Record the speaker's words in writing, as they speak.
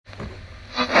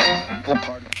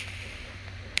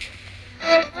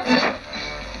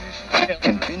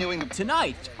Continuing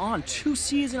tonight on Two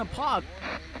C's in a Pod.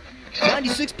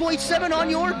 96.7 on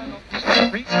your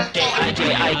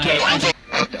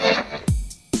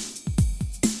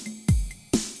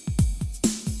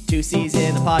Two C's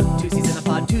in a pod, two C's in a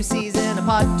pod, two C's in a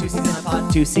pod, two C's in a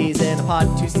pod, two C's in a pod,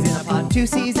 two C's in a pod, two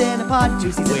C's in a pod,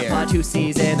 two C's in a pod, two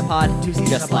C's in a pod, two C's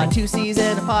just like two C's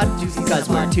in a pod, because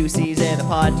we're two C's in a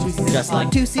pod, just like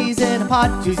two C's in a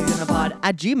pod, two C's in a pod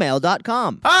at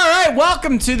gmail.com. All right,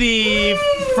 welcome to the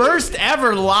first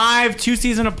ever live Two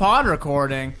C's in a Pod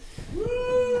recording.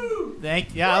 Yeah,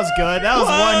 that was good. That was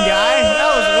one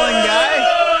guy.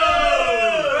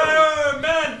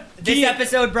 This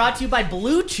episode brought to you by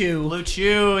Blue Chew. Blue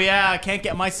Chew, yeah, I can't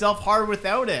get myself hard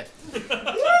without it.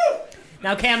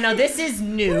 Now, Cam, this is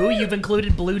new. You've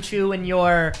included Blue Chew in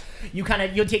your. You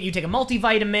take a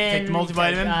multivitamin. Take the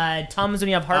multivitamin. Tums when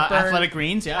you have heartburn. Athletic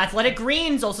Greens, yeah. Athletic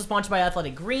Greens, also sponsored by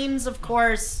Athletic Greens, of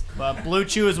course. But Blue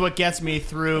Chew is what gets me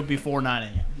through before 9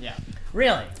 a.m. Yeah.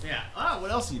 Really? Yeah. Oh, what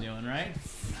else are you doing, right?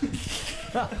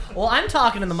 Well, I'm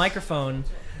talking in the microphone.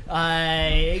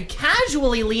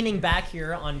 Casually leaning back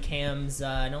here on Cam's,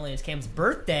 not only is Cam's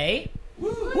birthday,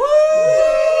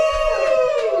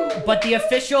 but the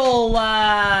official,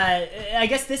 I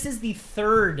guess this is the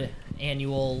third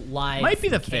annual live Might be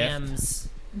the Cam's.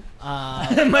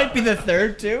 It might be the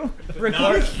third, too.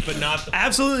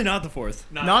 Absolutely not the fourth.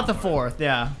 Not the fourth,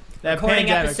 yeah. That Recording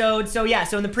pandemic. episode. So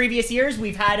in the previous years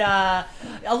we've had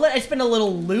it's been a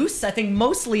little loose. I think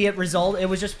mostly it was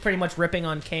just pretty much ripping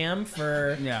on Cam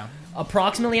for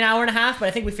approximately an hour and a half. But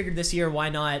I think we figured this year, why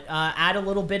not add a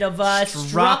little bit of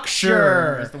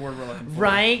structure. That's the word we're looking for.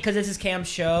 Right, because this is Cam's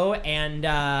show, and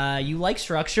you like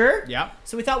structure. Yeah.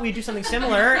 So we thought we'd do something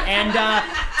similar and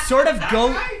sort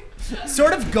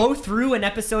of go through an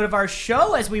episode of our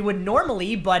show as we would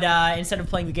normally, but instead of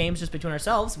playing the games just between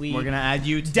ourselves, we're gonna add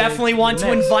you to definitely want to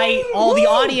invite all the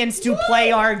audience to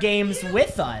play our games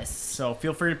with us. So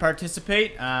feel free to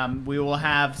participate. We will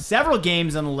have several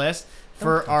games on the list.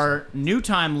 For our new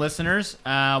time listeners,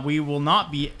 we will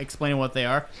not be explaining what they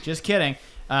are. Just kidding.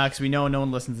 Because we know no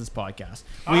one listens to this podcast.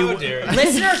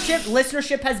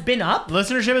 Listenership has been up.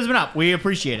 Listenership has been up. We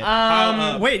appreciate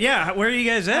it. Wait, yeah, where are you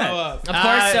guys at? Of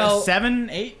course, so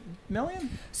 7-8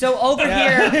 million. So over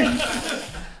here,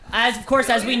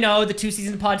 as we know, the Two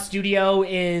Season Pod studio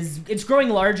it's growing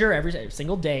larger every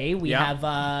single day. We have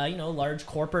large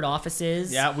corporate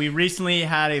offices. Yeah, we recently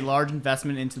had a large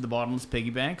investment into the Bottomless Piggy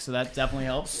Bank, so that definitely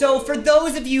helps. So for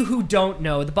those of you who don't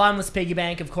know, the Bottomless Piggy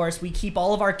Bank, of course, we keep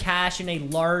all of our cash in a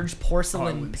large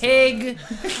porcelain pig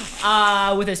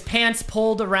with his pants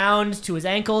pulled around to his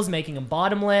ankles, making him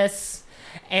bottomless.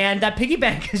 And that piggy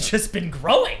bank has just been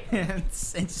growing. It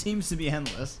seems to be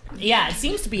endless. Yeah, it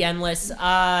seems to be endless.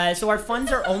 So our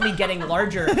funds are only getting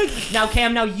larger. Now,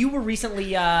 Cam, you were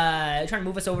recently trying to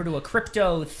move us over to a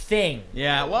crypto thing.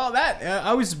 Yeah, well,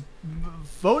 I was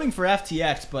voting for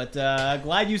FTX, but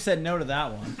glad you said no to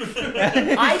that one.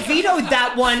 I vetoed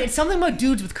that one. It's something about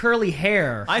dudes with curly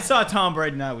hair. I saw Tom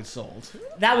Brady and I was sold.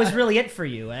 That was really it for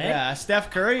you, eh? Yeah, Steph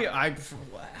Curry,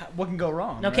 what can go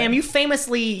wrong? Now, right? Cam,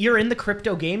 you're in the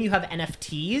crypto game. You have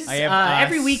NFTs. I have,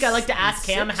 every week I like to ask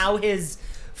Cam how his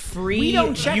free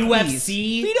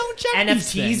UFC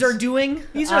NFTs are doing.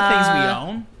 These are things we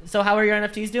own. So how are your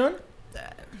NFTs doing?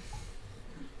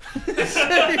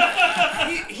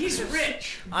 He's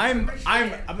rich. I'm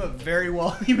a very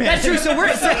wealthy man. That's true. So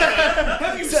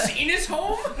have you seen his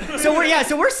home? So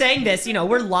we're saying this.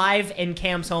 We're live in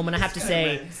Cam's home, and I have to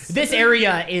say this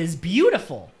area is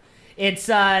beautiful. It's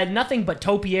nothing but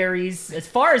topiaries as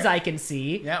far as I can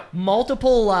see. Yep.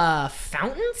 Multiple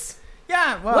fountains.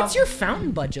 Yeah. Well, what's your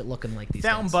fountain budget looking like these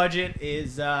days? Fountain budget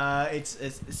is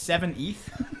it's 7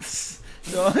 ETH.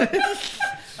 So I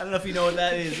don't know if you know what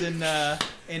that is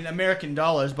in American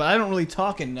dollars, but I don't really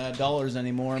talk in dollars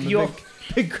anymore. I'm a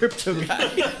big crypto guy.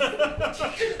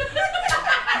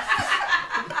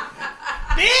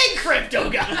 Big crypto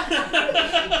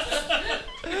guy.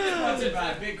 Sponsored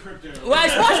by Big Crypto. Well,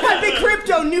 sponsored by Big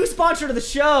Crypto, new sponsor to the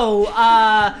show.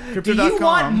 Do you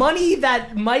want money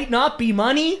that might not be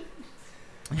money?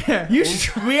 Yeah.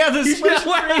 We have this switch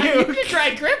for you. You can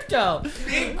try crypto.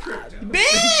 Big crypto.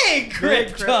 Big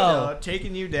crypto.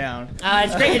 Taking you down.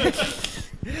 It's great.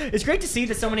 It's great to see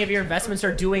that so many of your investments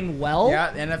are doing well.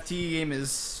 Yeah, the NFT game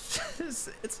is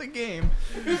it's a game.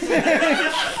 This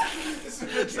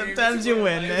is Sometimes you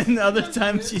win, and other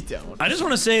times you don't. I just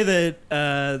want to say that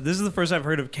this is the first I've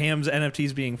heard of Cam's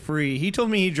NFTs being free. He told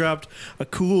me he dropped a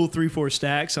cool 3-4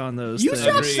 stacks on those. You things.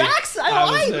 dropped stacks?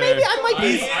 Maybe I might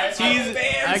be.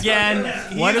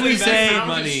 Again, what do we say?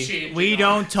 Money. We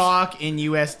don't talk in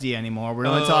USD anymore. We're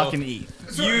only talking ETH.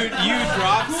 You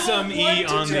dropped some E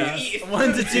on these.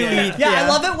 1 to 2 ETH. Yeah, I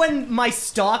love it when my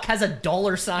stock has a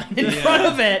dollar sign in front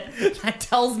of it. That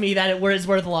tells me that it is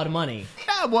worth a lot of money.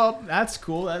 Yeah, well, that's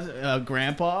cool. That's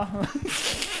Grandpa.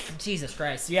 Jesus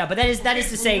Christ. Yeah, but that is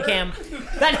to say, Cam,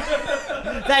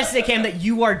 that is to say, Cam, that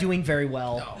you are doing very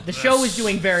well. The show is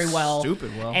doing very well.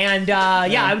 Stupid well. And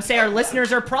yeah, I would say our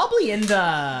listeners are probably in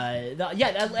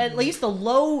at least the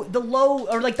low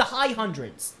or like the high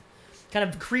hundreds, kind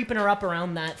of creeping her up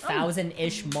around that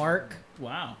 1,000-ish mark.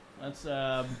 Wow. That's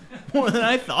more than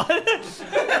I thought. It's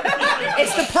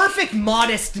the perfect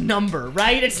modest number,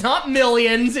 right? It's not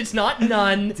millions. It's not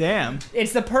none. Damn.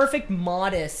 It's the perfect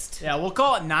modest. Yeah, we'll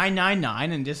call it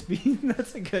 999 and just be.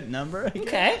 That's a good number.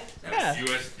 Okay. Yeah.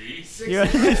 USD.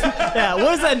 Yeah.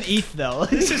 What is that in ETH though?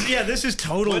 This is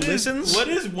total listens. What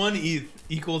is 1 ETH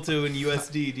equal to in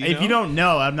USD? Do you know? If you don't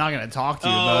know, I'm not gonna talk to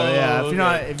you about it. Yeah.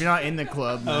 If you're not in the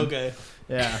club. Then, Okay.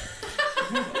 Yeah.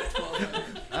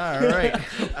 All right.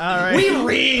 We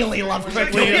really love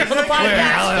crypto here on the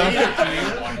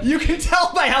podcast. You can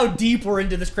tell by how deep we're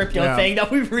into this crypto thing that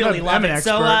we really love I'm an it. expert.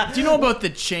 So, do you know about the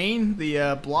chain,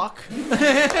 the block?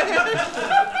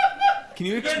 Can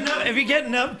you If you get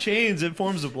enough chains, it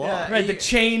forms a block. right, the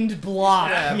chained block.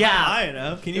 Yeah. High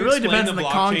enough. Can It you really explain depends on the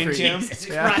blockchain, concrete. Cam? Jesus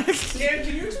Yeah. Christ. Cam,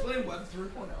 can you explain Web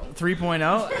 3.0?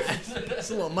 3.0. That's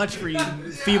a little much for you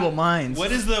feeble minds.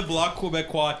 What is the Bloc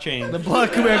Québécois chain? The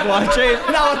block Quebec chain?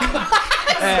 No.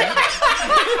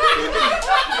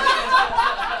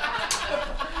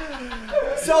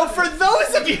 So for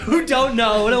those of you who don't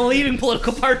know, the leading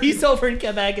political parties over in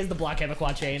Quebec is the Bloc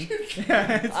Québécois chain.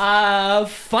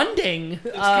 Funding.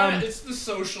 It's the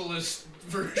socialist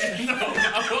version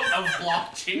of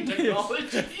blockchain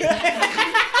technology.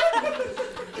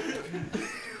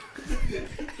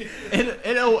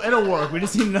 It'll work. We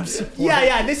just need enough support.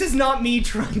 Yeah, this is not me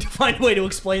trying to find a way to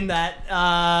explain that.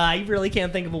 I really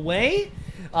can't think of a way.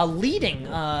 Leading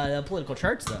the political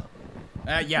charts, though.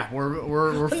 Yeah,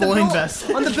 we're fully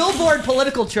invested. On the Billboard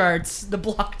political charts, the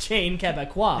blockchain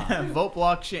Québécois. Vote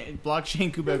blockchain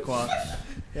Quebecois.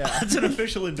 Yeah. That's an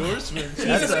official endorsement.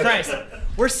 Jesus Christ.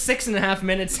 We're 6.5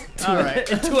 minutes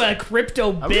into a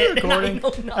crypto we bit. recording? And I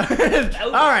know nothing about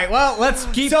All right. Well, let's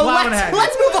keep So plowing ahead.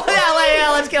 let's move on.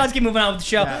 Let's keep moving on with the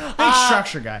show. Yeah. Big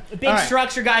structure guy. Big All right.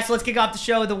 structure, guys. So let's kick off the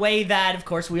show the way that, of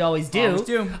course, we always do. Always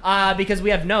do. Because we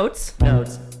have notes.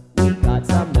 Notes. We got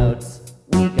some notes.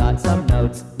 We got some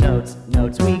notes. Notes.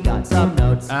 We got some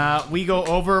notes. We go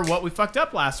over what we fucked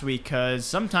up last week because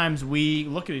sometimes we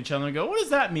look at each other and go, "What does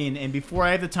that mean?" And before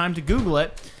I have the time to Google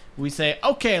it, we say,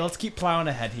 "Okay, let's keep plowing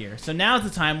ahead here." So now's the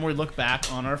time where we look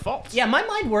back on our faults. Yeah, my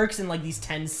mind works in like these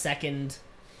 10-second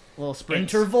Little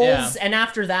sprints. intervals, Yeah. and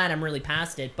after that, I'm really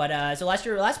past it. But so last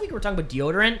week we were talking about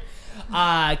deodorant.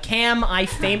 Cam, I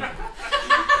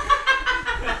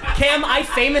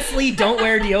famously don't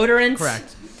wear deodorant.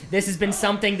 Correct. This has been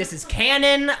something. This is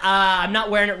canon. I'm not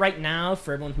wearing it right now.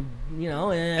 For everyone who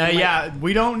Yeah,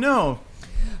 we don't know.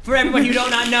 For everyone who do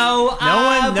not know,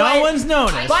 No one's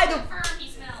noticed. By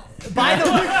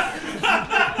the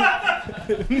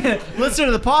Listen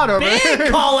to the pod over big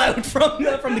there. call out from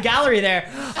the gallery there.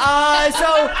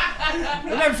 So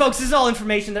remember, folks, this is all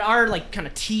information that our kind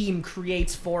of team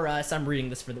creates for us.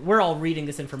 We're all reading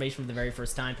this information for the very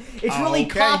first time. It's really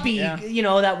Okay, copy, yeah.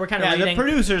 that we're kind of Yeah, reading. the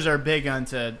producers are big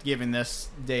onto giving this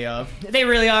day of. They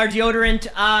really are. Deodorant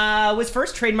was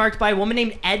first trademarked by a woman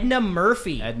named Edna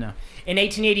Murphy. Edna. In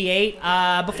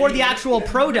 1888, before the actual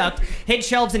product hit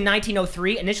shelves in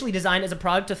 1903, initially designed as a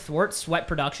product to thwart sweat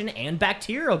production and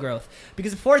bacterial growth.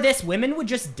 Because before this, women would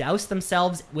just douse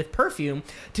themselves with perfume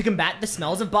to combat the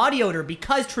smells of body odor,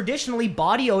 because traditionally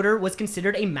body odor was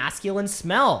considered a masculine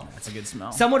smell. That's a good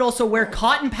smell. Some would also wear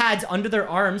cotton pads under their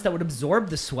arms that would absorb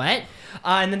the sweat,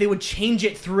 and then they would change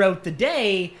it throughout the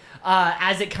day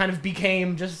as it kind of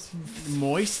became just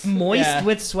moist moist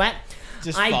with sweat.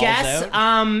 Just I falls guess.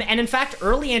 out. And in fact,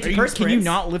 early antiperspirants. Can you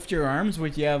not lift your arms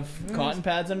when you have cotton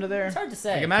pads under there? It's hard to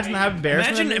say. Like, imagine how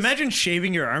embarrassing. Imagine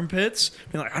shaving your armpits.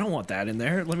 Being like, I don't want that in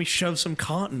there. Let me shove some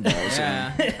cotton balls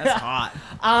Yeah, that's hot.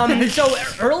 So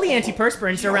early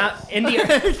antiperspirants around in the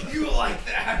You like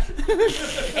that?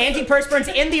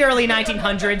 antiperspirants in the early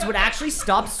 1900s would actually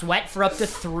stop sweat for up to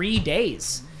 3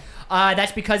 days.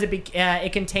 That's because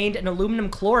it contained an aluminum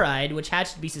chloride, which had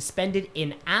to be suspended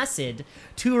in acid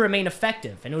to remain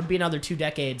effective. And it would be another 2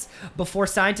 decades before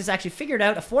scientists actually figured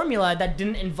out a formula that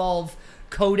didn't involve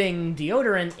coating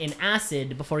deodorant in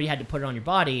acid before you had to put it on your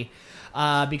body.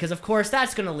 Because, of course,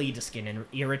 that's going to lead to skin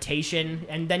irritation,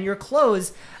 and then your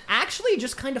clothes actually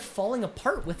just kind of falling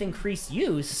apart with increased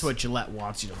use. That's what Gillette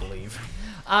wants you to believe.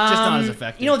 Just not as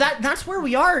effective. You know, that's where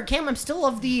we are, Cam. I'm still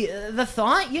of the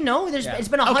thought, you know, it's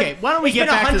been Okay, why don't we get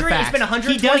back to the facts? It's been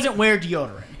 120. He doesn't wear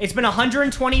deodorant. It's been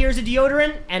 120 years of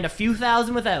deodorant and a few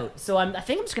thousand without. So I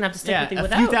think I'm just going to have to stick with the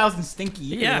without. a few thousand stinky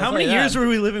years. Yeah, how many years were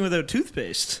we living without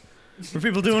toothpaste? Were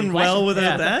people doing well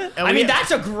without that? I mean,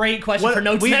 that's a great question for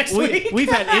notes next week.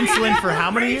 We've had insulin for how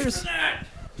many years?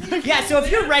 Yeah, so if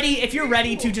you're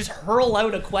ready to just hurl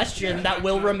out a question that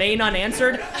will remain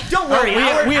unanswered, don't worry.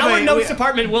 Our notes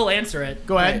department will answer it.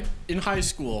 Go ahead. In high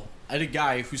school, I had a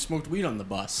guy who smoked weed on the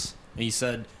bus, and he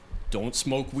said, "Don't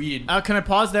smoke weed." Can I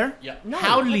pause there? Yeah. No,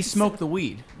 How did he smoke the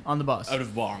weed on the bus? Out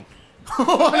of bong.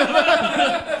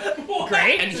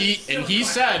 Great. And he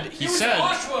said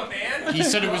Joshua, man. he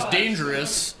said it was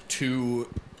dangerous to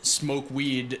smoke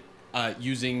weed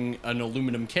using an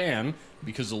aluminum can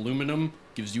because aluminum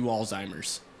gives you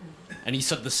Alzheimer's. And he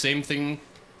said the same thing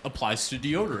applies to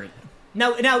deodorant.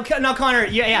 Now, Connor,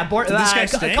 this guy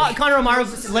stink? Connor O'Mara,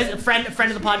 friend of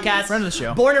the podcast, Friend of the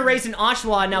show. born and raised in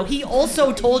Oshawa. Now, he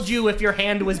also told you if your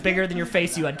hand was bigger than your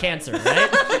face, you had cancer,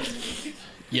 right?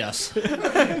 Yes.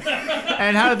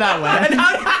 And how did that went? And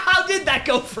how did that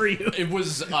go for you? It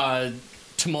was a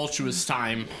tumultuous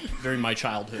time during my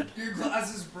childhood. Your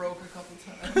glasses broke a couple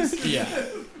times. Yeah.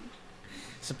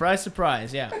 Surprise,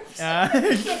 surprise, yeah.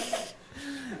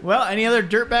 Well, any other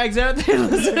dirtbags out there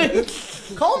listening?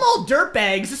 Call them all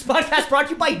dirtbags. This podcast brought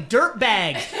to you by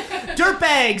Dirtbags.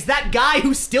 Dirtbags, that guy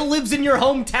who still lives in your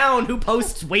hometown who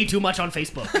posts way too much on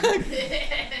Facebook.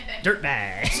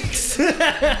 Dirtbags.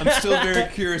 I'm still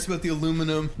very curious about the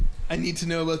aluminum. I need to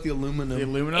know about the aluminum. The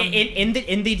aluminum? In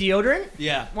the deodorant?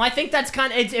 Yeah. Well, I think that's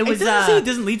kind of it It was. doesn't say it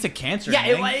doesn't lead to cancer. or Yeah,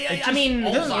 anything. I mean,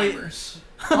 Alzheimer's.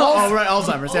 Oh, right,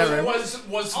 Alzheimer's. Yeah, right. Was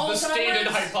the stated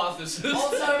Alzheimer's? hypothesis.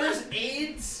 Alzheimer's,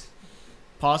 AIDS.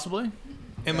 Possibly.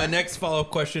 And my next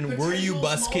follow-up question, were you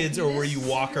bus kids or were you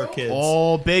walker kids?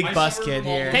 Oh, big My bus suburban kid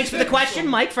here. mall. Thanks for the question,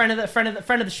 Mike, friend of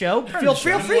the show. Feel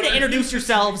free to introduce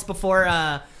yourselves before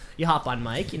you hop on,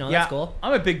 Mike. You know, that's cool.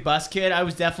 I'm a big bus kid. I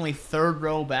was definitely third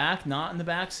row back, not in the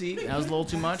back seat. That was a little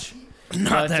too much.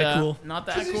 Not that cool. Not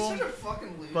that He's cool. such a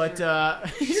fucking loser. But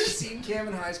you should have seen Cam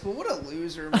in high school. What a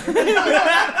loser,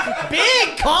 man.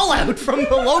 Big call out from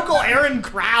the local Aaron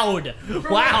crowd.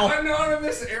 Wow.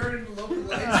 Anonymous Aaron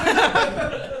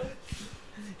lookalike.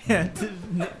 yeah,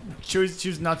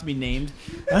 choose not to be named.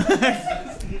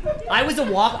 I was a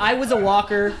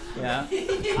walker. Yeah.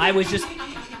 I was just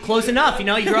close enough. You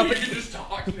know, you grew up. You can just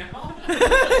talk now.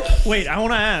 Wait, I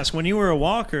want to ask, when you were a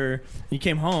walker, you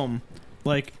came home,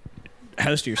 like,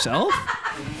 house to yourself?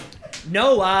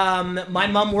 No, my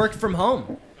mom worked from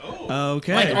home.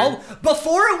 Okay. Like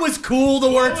before it was cool to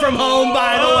work from home.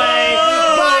 By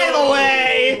the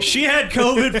way. She had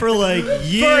COVID for like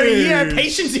years. For a year,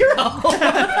 patient zero.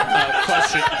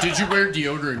 Question, did you wear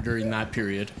deodorant during that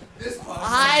period?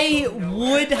 I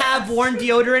would have worn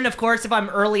deodorant, of course, if I'm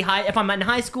if I'm in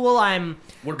high school. I'm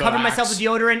What about covering myself Axe? with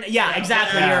deodorant. Yeah,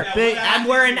 exactly. Yeah. I'm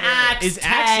wearing Axe. Is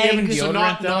Axe even tags. deodorant? So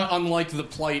not though? unlike the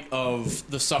plight of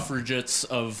the suffragettes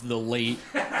of the late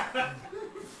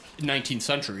 19th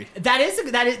century. That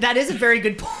is a very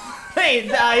good point.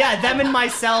 Yeah, them and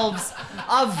myself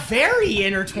are very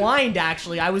intertwined,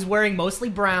 actually. I was wearing mostly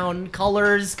brown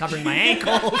colors, covering my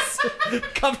ankles,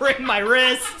 covering my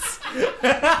wrists.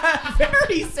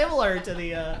 Very similar to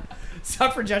the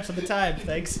suffragettes of the time,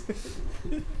 thanks.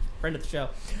 Friend of the show.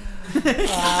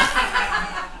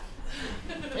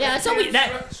 Yeah, that's how we...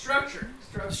 Structure.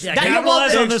 Yeah, that-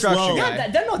 capitalize well, on this structure lull. guy.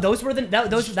 No, those were that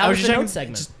was the note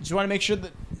segment. Just want to make sure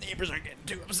that neighbors aren't getting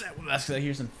too upset with us because I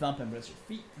hear some thumping, but it's your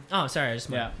feet. Oh, sorry, I just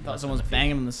Thought someone was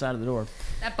banging on the side of the door.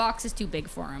 That box is too big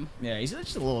for him. Yeah, he's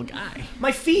just a little guy.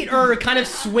 my feet are kind of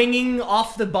swinging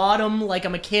off the bottom like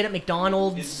I'm a kid at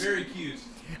McDonald's. very cute.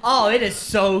 Oh, it is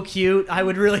so cute. I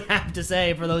would really have to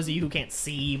say, for those of you who can't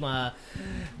see,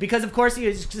 because of course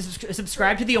you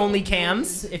subscribe to the Only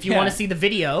Cams if you Yeah. want to see the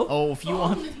video. Oh, if you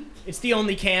want. It's the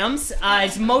Only Cams.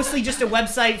 It's mostly just a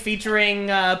website featuring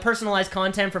personalized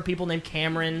content from people named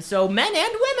Cameron, so men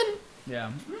and women.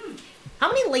 Yeah. How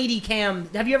many lady cam?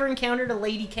 Have you ever encountered a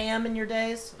lady cam in your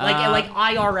days? Like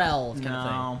IRL kind of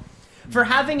No. thing. For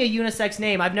having a unisex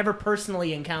name, I've never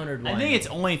personally encountered one. I think it's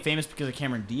only famous because of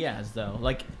Cameron Diaz, though.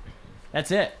 Like, that's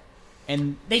it.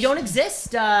 and They don't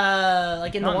exist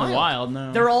like in the not wild. in the wild.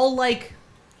 No, They're all like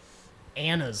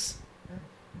Annas.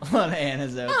 a lot of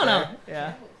Annas out I don't there. know.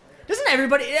 Yeah. Doesn't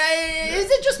everybody? Is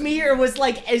it just me, or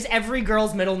is every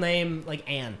girl's middle name like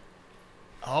Anne?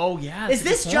 Oh yeah. Is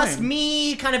this just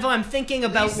me? Kind of. I'm thinking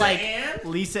about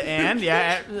Lisa Ann?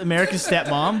 Yeah, America's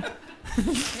stepmom.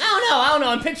 I don't know.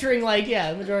 I'm picturing the majority.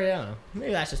 I don't know.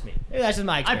 Maybe that's just me. Maybe that's just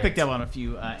my I experience. picked up on a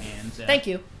few Anns. Thank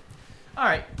you. All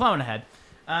right, plowing ahead.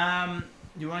 Do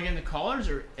you want to get into callers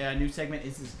or a new segment?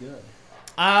 Is this good?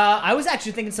 I was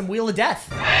actually thinking some Wheel of Death.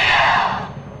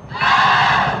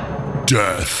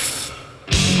 Death.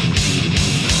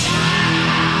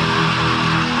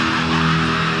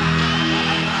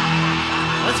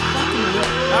 Let's fucking do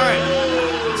it. All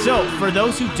right. So, for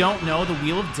those who don't know, the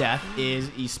Wheel of Death is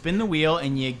you spin the wheel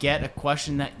and you get a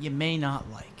question that you may not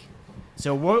like.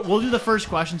 So we'll do the first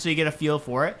question so you get a feel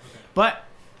for it. But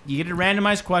you get a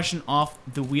randomized question off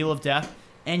the Wheel of Death,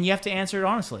 and you have to answer it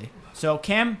honestly. So,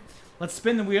 Cam, let's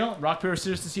spin the wheel. Rock, paper,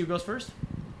 scissors to see who goes first.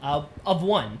 Of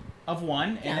one. Of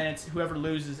one, Yeah. and then it's whoever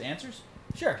loses answers.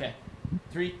 Sure. Okay.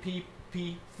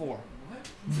 3PP4.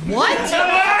 What?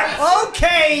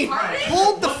 Okay.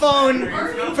 Hold the phone.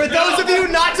 For those of you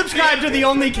not subscribed to the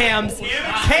Only Cams,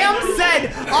 Cam said,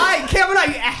 Cam and I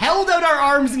held out our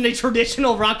arms in a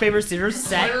traditional rock, paper, scissors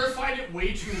set. Clarified it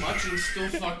way too much and still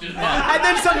fucked it up. And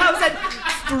then somehow said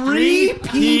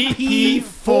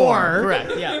 3PP4.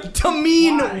 Correct, yeah. To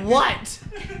mean what?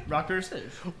 Rock, paper,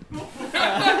 scissors.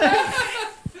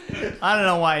 I don't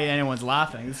know why anyone's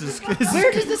laughing. This is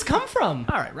Where does this come from?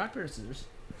 all right. Rock, paper, scissors.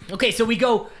 Okay, so we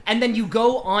go, and then you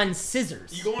go on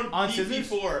scissors. You go on, On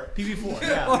PP4. PP4.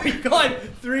 Yeah. Or you go on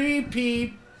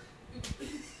 3P.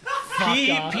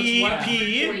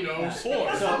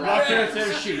 Four. So rock, paper,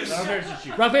 scissors, shoot. Rock, paper, scissors,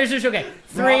 shoot. Rock, paper, scissors, okay.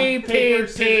 paper,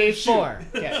 scissors,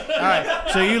 3PP4. Okay. All right.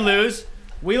 So you lose.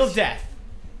 Wheel of Death.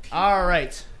 All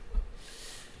right.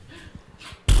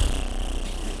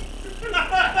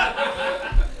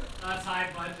 That's high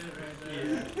budget right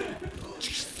there.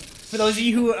 For those of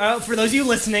you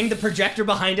listening, the projector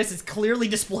behind us is clearly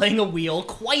displaying a wheel,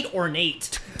 quite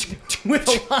ornate, with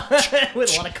a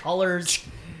lot of colors.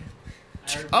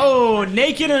 Oh,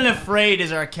 Naked and Afraid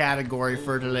is our category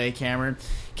for today, Cameron.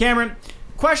 Cameron,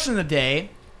 question of the day.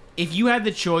 If you had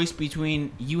the choice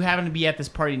between you having to be at this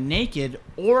party naked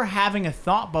or having a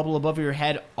thought bubble above your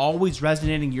head always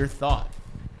resonating your thought,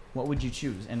 what would you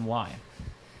choose and why?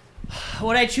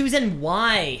 What I choose and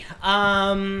why?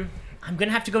 I'm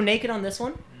gonna have to go naked on this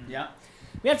one. Yeah.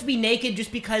 We have to be naked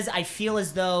just because I feel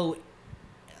as though,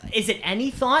 is it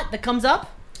any thought that comes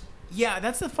up? Yeah,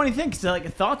 that's the funny thing, because like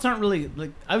thoughts aren't really,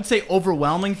 like, I would say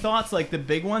overwhelming thoughts, like the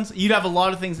big ones. You'd have a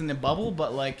lot of things in the bubble,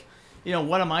 but like, you know,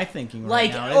 what am I thinking right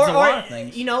now? It's a lot of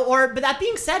things. But that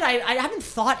being said, I haven't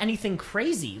thought anything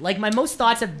crazy. Like, my most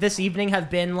thoughts of this evening have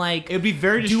been like, It would be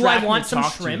very do distracting I want to some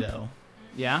talk to, shrimp? though.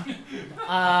 Yeah?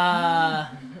 I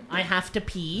have to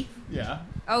pee. Yeah.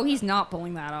 Oh, he's not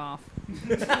pulling that off.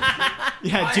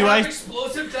 Yeah, I have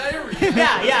explosive diarrhea.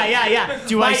 Yeah.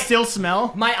 do I still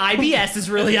smell? My IBS is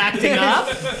really acting up.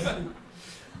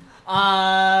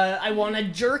 I want to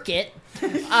jerk it.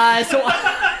 Which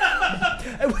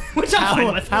I'm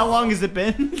fine with. How long has it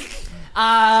been?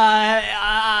 Like,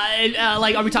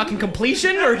 are we talking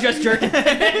completion or just jerking?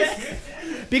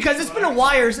 Because it's been a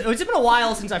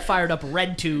while since I fired up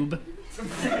RedTube.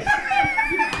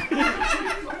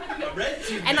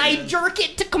 And I jerk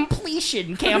it to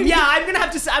completion, Cam. Yeah, I'm gonna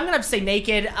have to say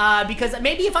naked, because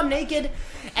maybe if I'm naked,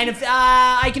 and if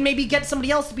I can maybe get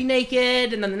somebody else to be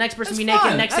naked, and then the next person be naked.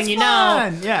 fun. Next That's thing you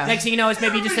fun. know, Yeah. next thing you know, it's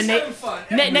maybe just a Everybody's having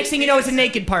fun. next thing you know, it's a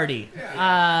naked party.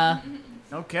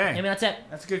 Okay. Maybe that's it.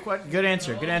 That's a good question. Good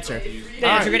answer. Good answer. Good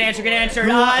answer. Who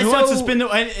wants to spin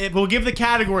the... we'll give the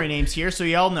category names here so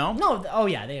you all know. No, oh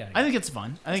yeah, they are. I think it's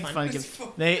fun. I think it's fun to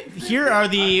give... Here are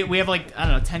the... We have like, I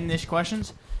don't know, 10-ish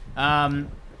questions.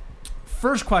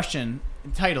 First question,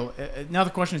 title. Now the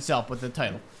question itself, but the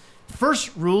title.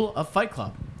 First rule of Fight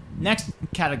Club. Next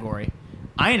category,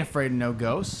 I ain't afraid of no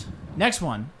ghosts. Next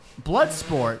one, blood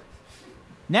sport.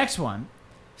 Next one,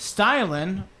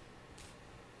 styling.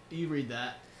 You read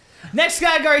that. Next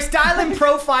category, styling,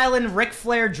 profiling, Ric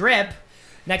Flair drip.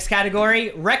 Next category,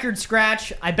 record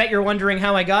scratch. I bet you're wondering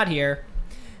how I got here.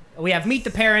 We have meet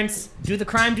the parents, do the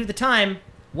crime, do the time,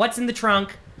 what's in the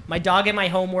trunk, my dog and my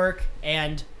homework,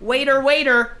 and waiter. All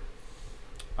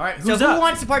right, So who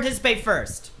wants to participate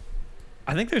first?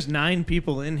 I think there's 9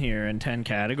 people in here and 10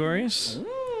 categories.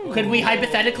 Could we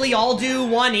hypothetically all do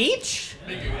one each?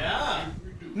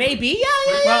 Maybe, yeah.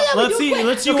 Well, we let's do it see. quick.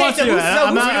 Let's see who Okay, wants so to do it. who's- so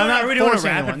I'm who's- not we doing a forcing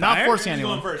rapid anyone. Not fire? forcing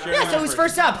anyone. First. Yeah, so who's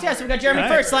first up? Yeah, so we got Jeremy All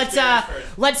right. first. Let's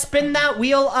Let's spin that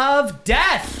wheel of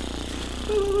death.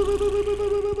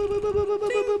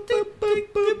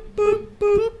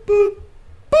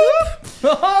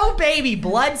 Oh, baby,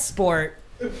 blood sport.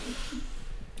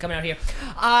 Coming out here.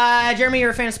 Jeremy,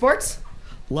 you're a fan of sports?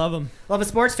 Love them. Love of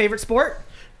sports? Favorite sport?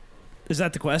 Is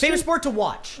that the question? Favorite sport to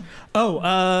watch? Oh,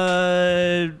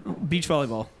 beach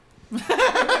volleyball.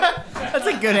 That's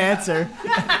a good answer.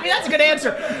 I mean, that's a good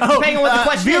answer. Depending on what the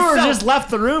question Viewers is. just left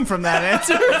the room from that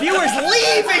answer. Viewers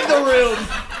leaving the room.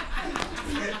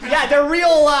 Yeah, they're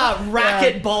real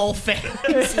racquetball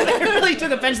fans. They really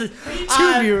took offense to this.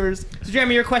 Two viewers. So,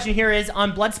 Jeremy, your question here is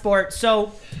on Bloodsport.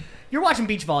 So, you're watching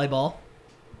beach volleyball,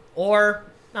 or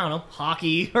I don't know,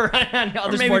 hockey, or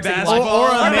other maybe sports. basketball.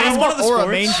 Or Or a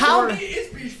main How?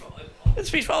 It's beach volleyball. It's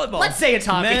beach volleyball. Let's say it's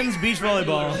hockey. Men's beach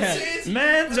volleyball.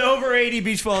 Men's over 80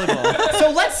 beach volleyball.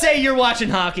 So let's say you're watching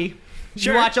hockey.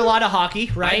 Sure. You watch a lot of hockey,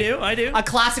 right? I do. A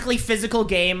classically physical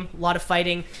game, a lot of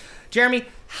fighting. Jeremy,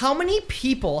 how many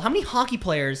hockey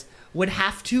players would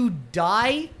have to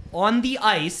die on the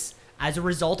ice as a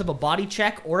result of a body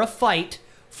check or a fight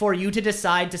for you to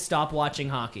decide to stop watching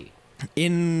hockey?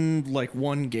 In like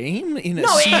one game? In a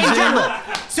No, in season? general.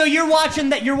 So you're watching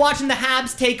the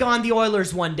Habs take on the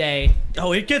Oilers one day.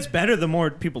 Oh, it gets better the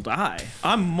more people die.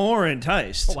 I'm more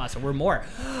enticed. Oh, wow, so we're more.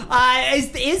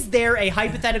 Is there a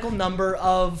hypothetical number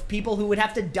of people who would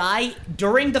have to die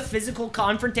during the physical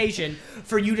confrontation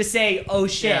for you to say, "Oh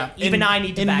shit, even I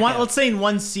need to back out"? Let's say in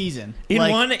one season. In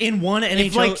Like, one NHL,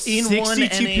 if like in 62 one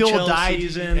people NHL died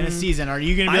season, in a season, are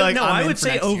you gonna be like? no, I'm I in would for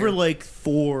say next over year? like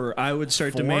 4. I would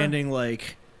start 4? demanding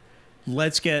like,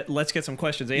 let's get some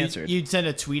questions answered. You'd send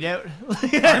a tweet out.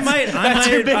 I might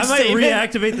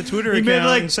reactivate the Twitter You'd account be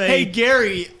like, and say, "Hey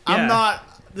Gary, I'm Yeah. not.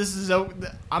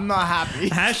 I'm not happy."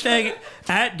 hashtag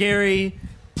at Gary,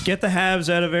 get the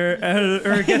Habs out of air,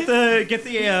 or get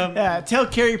the Yeah, tell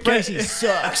Carey Price he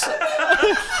sucks.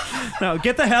 no,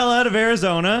 get the hell out of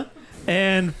Arizona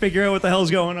and figure out what the hell's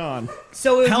going on.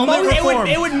 So it Helmet reform.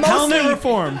 it would Helmet mostly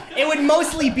reform. It would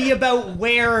mostly be about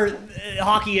where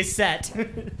hockey is set.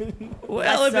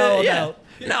 Well, That's all yeah. about.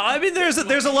 No, I mean there's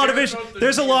a lot of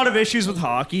issues with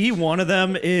hockey. One of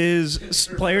them is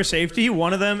player safety.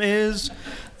 One of them is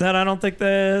that I don't think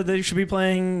they should be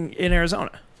playing in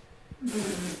Arizona.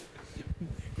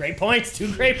 Great points.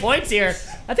 2 great points here.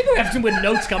 I think we have some good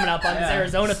notes coming up on this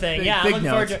Arizona thing. Big- Yeah, big I'm looking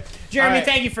forward to notes. it. Jeremy, All right.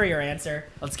 thank you for your answer.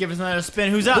 Let's give us another spin.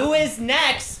 Who's up? Who is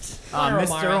next? Connor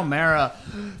Mr. O'Mara. O'Mara.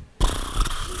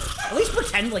 At least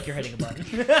pretend like you're hitting a button.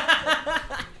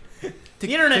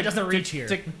 The internet doesn't reach here.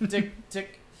 Tick, tick,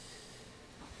 tick.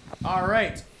 All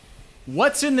right.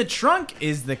 What's in the trunk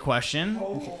is the question.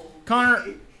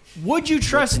 Connor, would you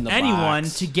trust in the anyone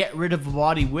box? to get rid of a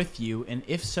body with you, and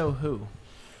if so, who?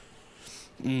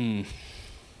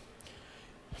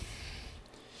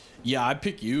 Yeah, I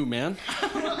pick you, man.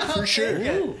 For sure.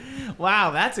 Ooh,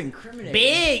 Wow, that's incriminating.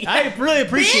 big. I really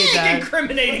appreciate big that.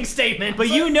 incriminating statement. But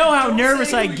you know how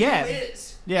nervous I get.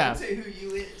 Is. Yeah. Don't say who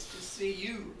you is. Just say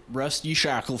you. Rusty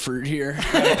Shackelford here.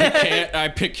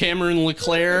 I pick Cameron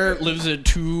LeClaire, lives at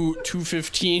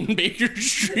 215 Baker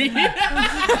Street.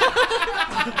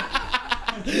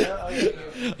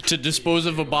 To dispose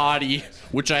of a body,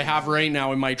 which I have right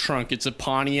now in my trunk. It's a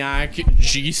Pontiac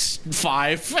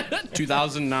G5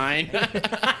 2009.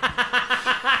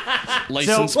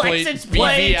 License plate License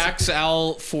plate.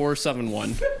 BVXL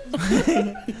 471.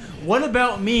 What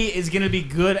about me is going to be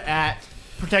good at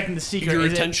protecting the secret? Your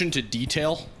Is it- attention to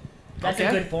detail. That's a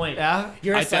Okay. good point. Yeah.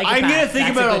 You're a I think- psychopath. I'm going to think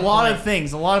That's about a good lot point. of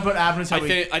things. A lot about avenues.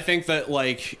 I think that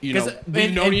like you know Because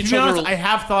we've known to each be other. honest, I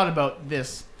have thought about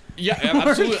this. Yeah,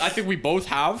 absolutely. I think we both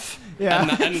have. Yeah.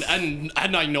 And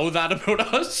I know that about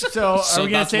us. So are we going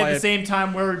to that's say at why the same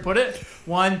time where we put it?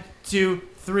 1, 2,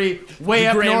 3. Way The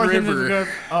up Grand north into River.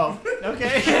 Oh,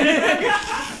 okay.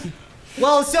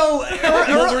 Well, so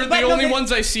Well, we're but the no, only th-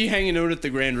 ones I see hanging out at the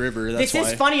Grand River. That's This why.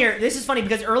 is funnier. This is funny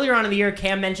because earlier on in the year,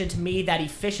 Cam mentioned to me that he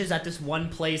fishes at this one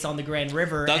place on the Grand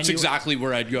River. That's and you- exactly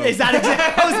where I'd go. Is that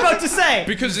exactly? I was about to say.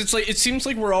 Because it's like it seems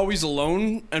like we're always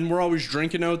alone and we're always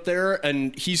drinking out there,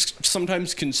 and he's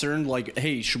sometimes concerned like,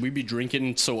 "Hey, should we be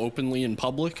drinking so openly in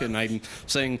public?" And I'm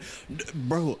saying,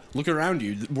 "Bro, look around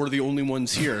you. We're the only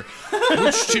ones here,"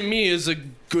 which to me is a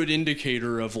good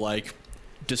indicator of like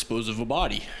dispose of a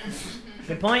body.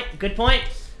 Good point. Good point.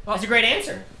 That's a great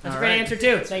answer. That's a great answer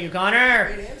too. Thank you,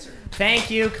 Connor. Great answer. Thank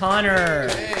you, Connor.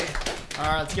 Hey, All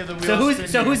right, let's give the wheel So a spin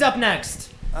here. who's up next?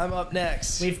 I'm up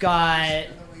next. We've got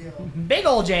big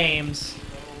ol' James.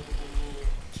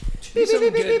 Give me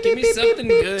something good. Give me something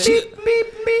good.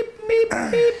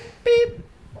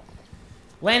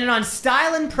 Landing on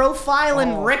style and profile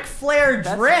and Ric Flair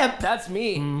drip. That's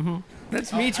me.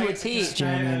 That's me to a T.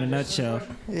 Jeremy in a nutshell.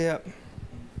 Yeah.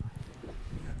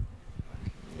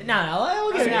 No,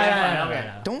 we'll get it.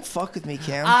 No. Don't fuck with me,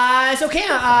 Cam. So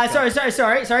Cam,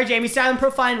 sorry, Jamie. Styling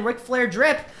profile and Ric Flair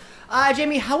drip.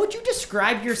 Jamie, how would you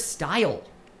describe your style?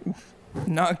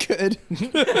 Not good.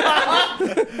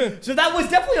 So that was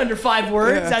definitely under 5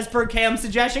 words, as per Cam's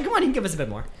suggestion. Come on, you can give us a bit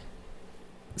more.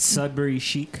 Sudbury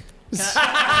chic. Big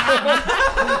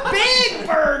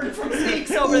bird from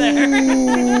Sneaks over there.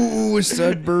 Ooh,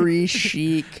 Sudbury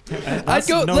chic. I'd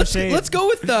go. no Let's shade. go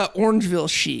with the Orangeville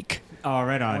chic. Oh,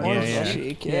 right on. Orangeville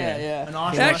chic. Yeah. An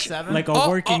Oshawa Actually- 7. Like a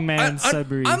working man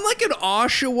Sudbury. I'm like an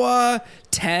Oshawa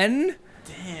 10,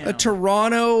 a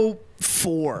Toronto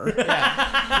 4,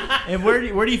 And where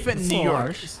do you fit in New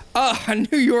York? a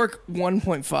New York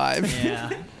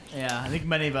 1.5. Yeah, I think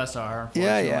many of us are.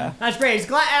 Yeah. That's great.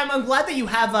 I'm glad that you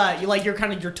have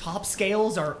your top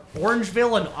scales are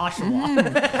Orangeville and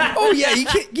Oshawa. Oh yeah,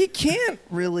 you can't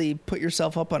really put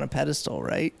yourself up on a pedestal,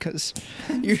 right? Because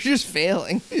you're just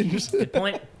failing. Good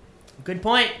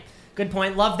point.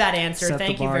 Love that answer. Set the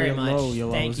Thank you bar very low, much.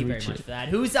 you'll Thank always you very reach much it. for that.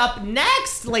 Who's up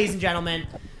next, ladies and gentlemen?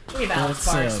 We have Alex What's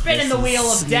Park up? spinning This the wheel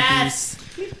is of death.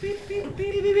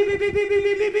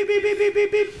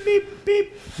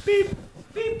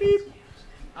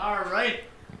 All right.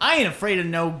 I ain't afraid of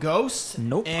no ghosts.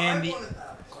 Nope. And the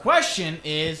question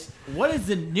is, what is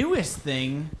the newest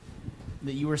thing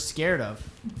that you were scared of?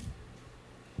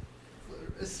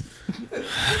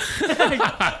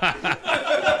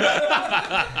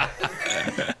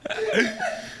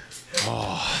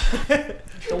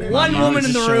 The one woman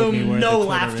in the just showed me room, where no the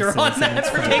laughter clitoris on is, and that it's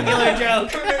particular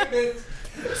joke.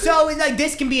 So, like,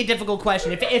 this can be a difficult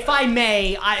question. If I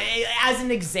may, as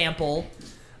an example,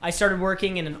 I started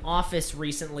working in an office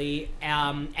recently,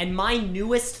 and my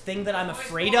newest thing that I'm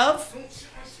afraid of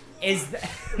is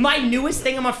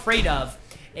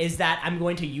that I'm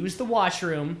going to use the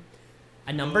washroom,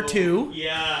 a number 2,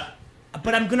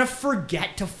 but I'm gonna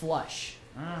forget to flush.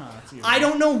 I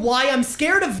don't know why I'm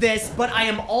scared of this, but I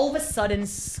am all of a sudden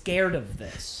scared of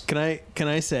this. Can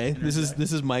I say this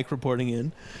is Mike reporting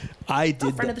in? I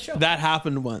did friend of the show. that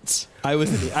happened once. I was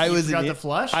forgot to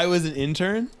flush? I was an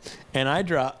intern, and I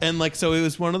dropped so it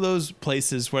was one of those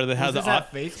places where they have Was the this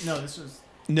at face? No, this was.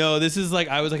 no. This is like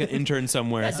I was like an intern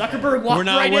somewhere. Zuckerberg walked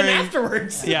not right in wearing-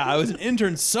 afterwards. Yeah, I was an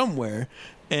intern somewhere,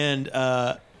 and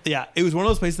it was one of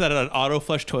those places that had auto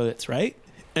flush toilets, right?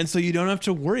 And so you don't have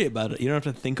to worry about it. You don't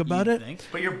have to think about it.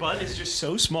 But your butt is just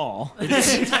so small.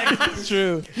 It's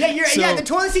true. Yeah, the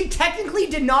toilet seat technically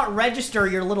did not register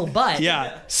your little butt.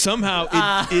 Yeah, somehow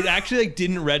it actually like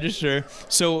didn't register.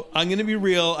 So I'm gonna be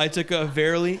real. I took a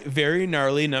very, very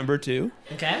gnarly number 2,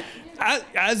 Okay.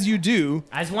 as you do.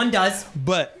 As one does.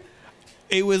 But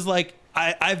it was like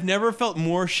I've never felt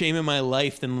more shame in my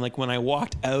life than like when I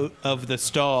walked out of the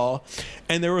stall,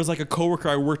 and there was like a coworker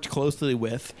I worked closely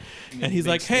with, and he's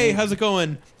like, "Hey, how's it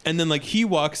going?" And then like he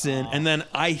walks in, and then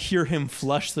I hear him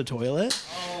flush the toilet.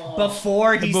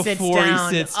 Before he sits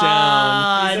down. Is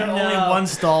there only one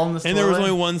stall in the store? And there was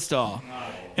only one stall.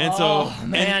 And so, Oh,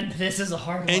 man, this is a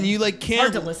hard one. and you like It's can't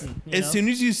hard to listen. as soon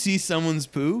as you see someone's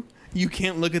poo, you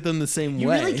can't look at them the same You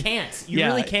way. really can't. You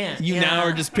really can't. You Yeah. now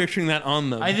are just picturing that on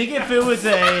them. I think if it was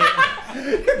a.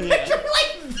 Picture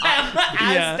like them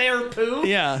as Yeah. their poo.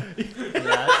 yeah.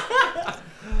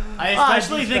 I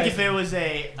especially Jesus think Christ. if it was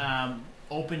a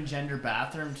open gender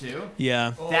bathroom too.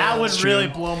 Yeah. That would That's really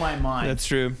true. blow my mind. That's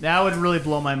true. That would really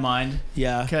blow my mind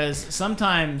Yeah. because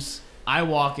sometimes I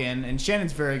walk in and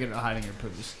Shannon's very good at hiding her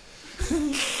poos.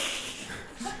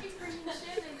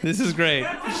 This is great.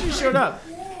 She showed up.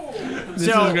 This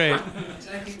is great.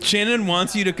 Shannon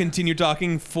wants you to continue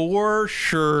talking for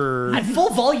sure. At full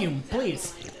volume,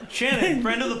 please. Shannon,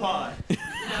 friend of the pod.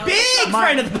 Big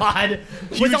friend of the pod.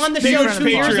 Was on the show friend of 2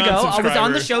 the years pod. ago. I was on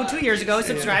subscriber. the show 2 years ago.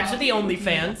 Subscribes to the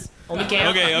OnlyFans. Only cams.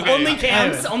 Okay, okay. Only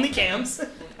cams. Anyway. Only cams.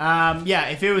 Yeah,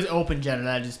 if it was open gender,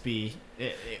 that'd just be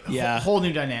Yeah. whole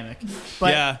new dynamic.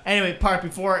 But Yeah. anyway, part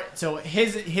before. So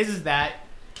his is that.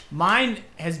 Mine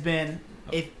has been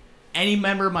if any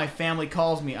member of my family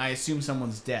calls me, I assume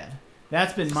someone's dead.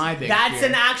 That's been my big. That's fear.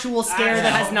 an actual scare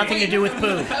that has nothing to do with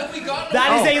poo. Have we gotten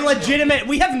That is a legitimate.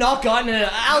 We have not gotten to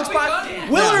Alex Brock.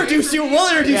 We'll introduce you. We'll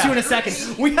introduce you in a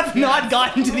second. We have not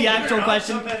gotten to the actual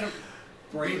question.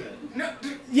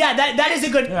 Yeah, that is a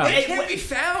good. Yeah. It can't be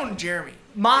found, Jeremy.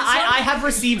 I have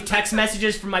received text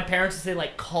messages from my parents to say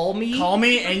like, call me. Call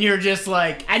me, and you're just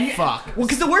like, And fuck. Well,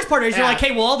 because the worst part is you're Yeah. like,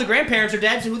 hey, well, all the grandparents are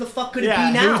dead, so who the fuck could it Yeah,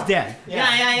 be now? who's dead? Yeah.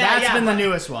 That's been the but-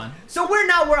 newest one. So we're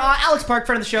Alex Park,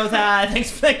 friend of the show.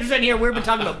 Thanks for being here. We've been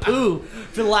talking about poo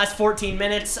for the last 14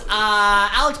 minutes.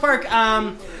 Alex Park,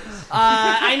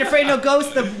 I ain't afraid no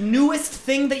ghost. The newest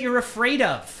thing that you're afraid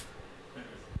of.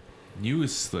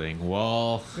 Newest thing.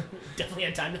 Well, Definitely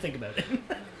had time to think about it.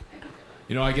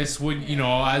 I guess when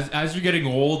as you're getting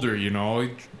older, you're not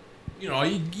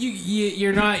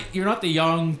the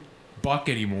young buck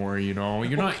anymore. You're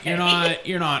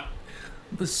not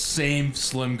the same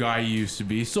slim guy you used to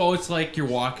be. So it's like you're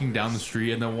walking down the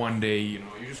street, and then one day, you're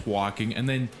just walking, and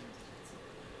then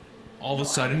all of a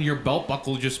sudden your belt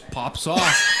buckle just pops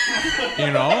off,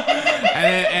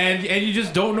 and you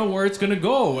just don't know where it's gonna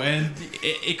go, and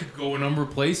it could go a number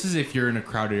of places. If you're in a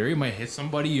crowded area, it might hit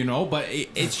somebody, but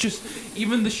it's just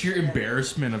even the sheer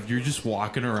embarrassment of you're just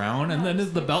walking around, and then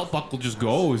the belt buckle just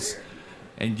goes,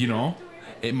 and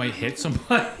it might hit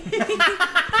somebody.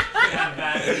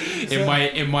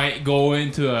 It might go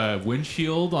into a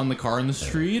windshield on the car in the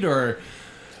street, or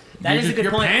That is a good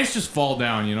your point. Your pants just fall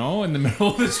down, in the middle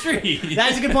of the street.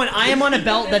 That is a good point. I am on a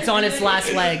belt that's on its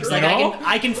last legs. Like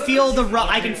I can feel the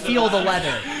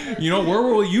leather. Where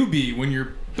will you be when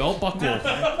your belt buckle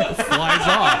flies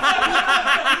off?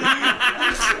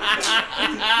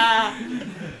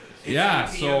 Yeah,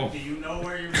 so Do you know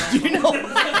where you're going?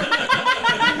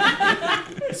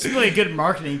 It's really a good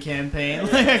marketing campaign.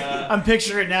 I'm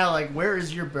picturing it now. Like, where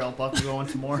is your belt buckle going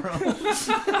tomorrow?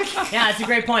 Yeah, that's a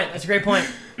great point. Thanks,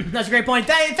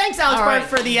 Alex Bart,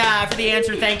 for the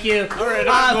answer. Thank you. All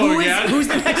right, who's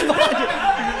the next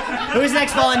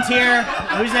volunteer?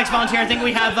 Who's next volunteer? I think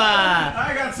we have.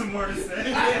 I got some more to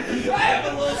say. I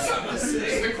have a little something to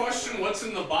say. Is the question what's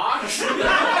in the box? All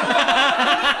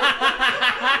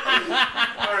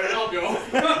right, I'll go.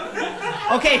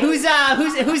 Okay, who's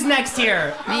next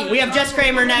here? We have Jess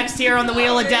Kramer next here on the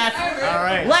Wheel of Death. All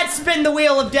right. Let's spin the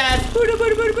Wheel of Death.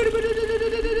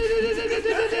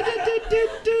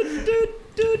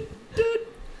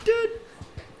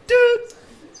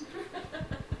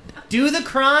 Do the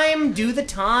crime, do the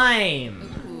time.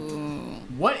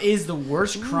 What is the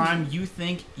worst crime you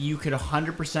think you could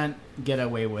 100% get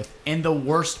away with? And the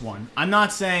worst one. I'm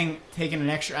not saying taking an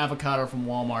extra avocado from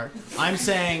Walmart. I'm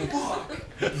saying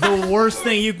the worst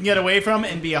thing you can get away from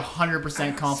and be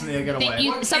 100% confident you'll get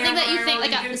away. Something that you think,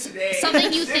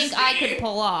 something you think I could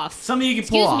pull off. Something you can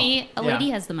pull off. Excuse me, a lady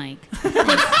has the mic.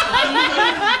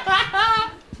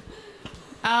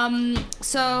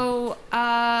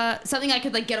 Something I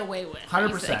could get away with.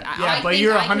 100%. Yeah, but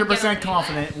you're 100%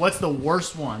 confident. What's the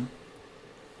worst one?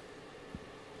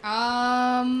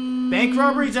 Bank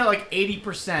robberies are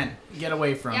 80% get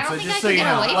away from. Yeah, I don't so think just I so could you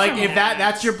get know, away from if that.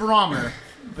 that's your barometer,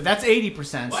 but that's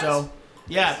 80%. So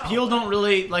yeah, people don't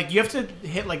really you have to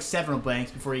hit several banks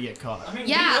before you get caught.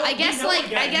 Yeah, I guess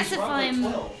if I'm.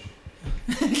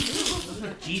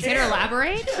 Jeez, Can you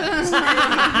elaborate?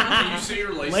 Can you say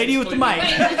your license Lady with the plate?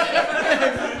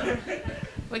 mic.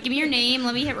 Wait, give me your name.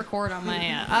 Let me hit record on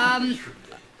my.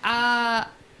 I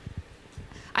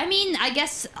mean, I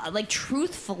guess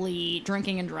truthfully,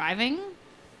 drinking and driving,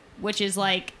 which is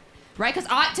right, because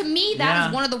to me that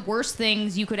is one of the worst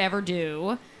things you could ever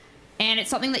do, and it's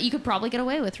something that you could probably get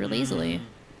away with really easily.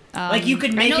 You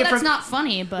could make I know it that's from not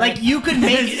funny, but you could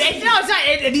make it. No, it's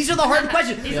not. These are the hard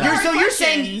questions. You're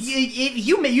saying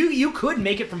you could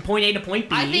make it from point A to point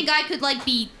B. I think I could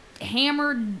be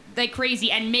hammered like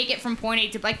crazy and make it from point A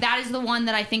to that is the one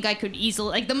that I think I could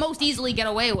easily the most easily get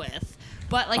away with.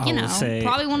 But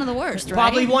probably one of the worst, right?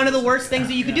 Probably one of the worst things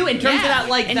that you could do in terms of that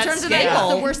in that terms of scale. that's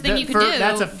the worst thing you could do.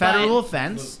 That's a federal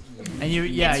offense. And you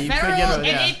it's could federal,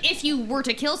 get and if you were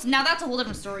to kill, now that's a whole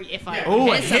different story. If I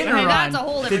a hit and run. that's a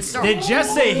whole different story. Did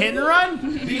Jess say hit and run?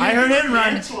 I heard hit and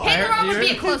run. Hit and run would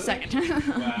be a close second.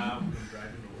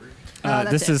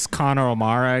 This is Connor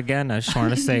O'Mara again. I just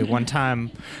want to say one time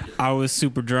I was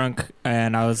super drunk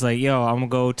and I was like, yo, I'm going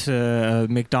to go to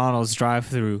McDonald's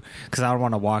drive-thru because I don't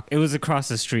want to walk. It was across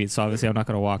the street, so obviously I'm not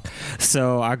going to walk.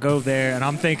 So I go there and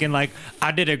I'm thinking I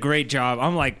did a great job.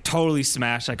 I'm totally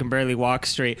smashed. I can barely walk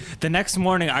straight. The next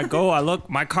morning I go, I look,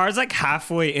 my car's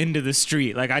halfway into the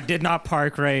street. I did not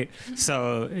park right.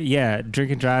 So yeah,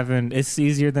 drinking, driving, it's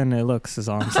easier than it looks is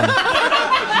all I'm saying.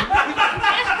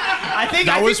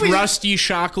 That was Rusty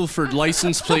Shackelford,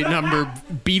 license plate number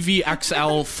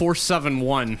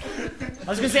BVXL471. I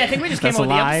was gonna say, I think we just came up with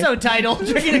the episode title.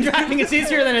 Drinking and driving is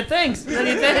easier than it thinks. What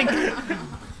do you think?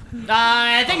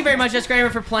 Thank you very much, Jess Kramer,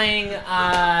 for playing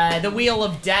the Wheel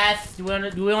of Death. Do we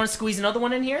want to squeeze another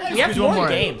one in here? We have one more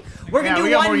game. We're gonna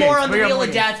do one more on the Wheel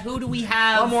of Death. Who do we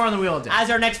have? One more on the Wheel of Death as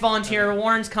our next volunteer.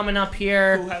 Warren's coming up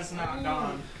here. Who has not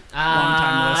gone?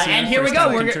 And here we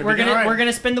go. We're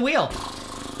gonna spin the wheel.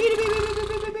 You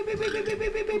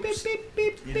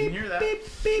didn't hear that?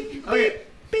 Okay.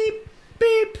 Beep,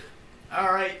 beep.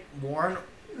 All right, Warren.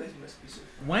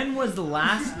 When was the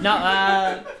last? No,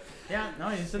 Yeah, no,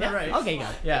 you said that right. Okay,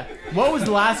 got it. Yeah. What was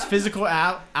the last physical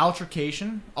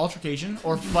altercation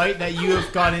or fight that you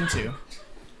have got into?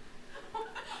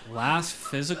 Last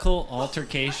physical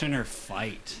altercation or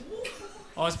fight?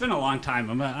 Oh, it's been a long time.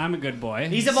 I'm a good boy.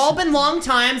 These have all been long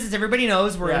times, as everybody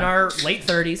knows. We're in our late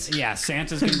 30s. Yeah,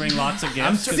 Santa's gonna bring lots of gifts.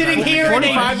 I'm sitting here in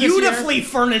a beautifully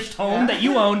furnished home that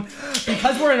you own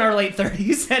because we're in our late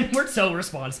 30s and we're so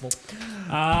responsible.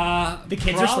 The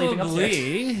kids are sleeping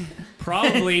upstairs.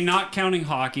 Probably not counting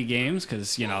hockey games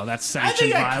because that's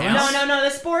sanctioned violence. No,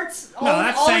 the sports.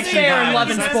 That's all is sanctioned fair in violence. love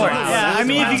and That's sports. allowed. Yeah, I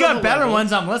mean, if you got better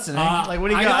ones, I'm listening. Like, what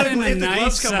do you I got? got in a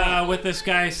nice with this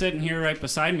guy sitting here right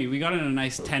beside me. We got in a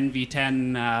nice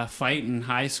 10v10 fight in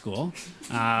high school.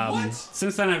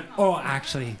 Since then,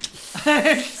 actually,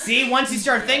 see, once you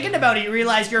start thinking about it, you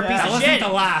realize you're a piece that of wasn't shit, the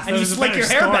last. and That you was a slick better your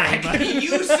hair story, back. but- He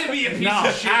used to be a piece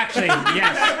of shit. Actually,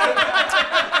 yes.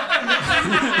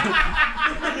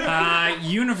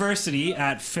 University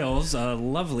at Phil's, a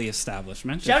lovely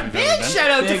establishment. Big shout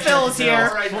out to Phil's here.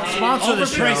 Sponsor the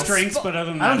show. Overpriced drinks, but other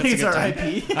than that, I don't think it's a our good time.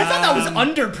 IP. I thought that was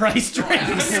underpriced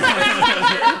drinks.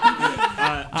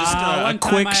 Just a One time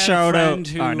quick I had a shout out. friend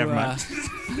who, Oh, never mind.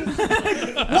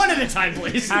 One at a time,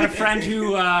 please. Had a friend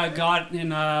who got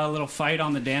in a little fight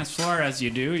on the dance floor, as you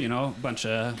do. Bunch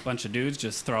of dudes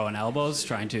just throwing elbows,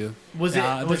 trying to. Was it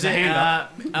there's a hand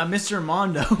up. Mr.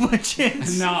 Mondo by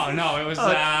chance? No, it was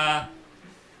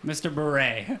Mr.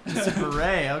 Beret. Mr.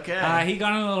 Beret, okay. He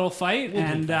got in a little fight,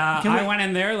 and I went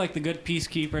in there like the good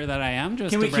peacekeeper that I am.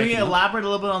 Just Can to we break him up. elaborate a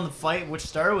little bit on the fight? Which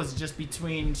started? Was it just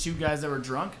between two guys that were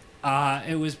drunk?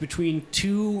 It was between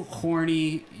two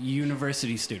horny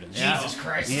university students. Jesus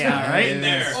Christ! Yeah, right in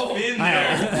there.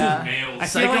 I feel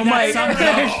Psycho like Mike.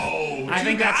 I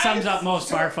think that sums up most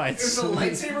bar fights. There's a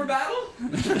lightsaber battle?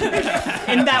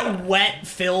 In that wet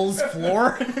Phil's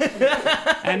floor.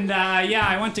 And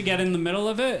I went to get in the middle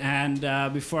of it, and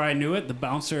before I knew it, the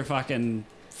bouncer fucking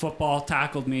football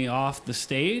tackled me off the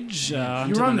stage.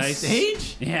 Onto were on the the nice,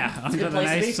 stage? Yeah, onto the place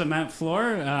to be. nice cement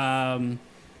floor.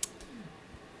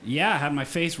 I had my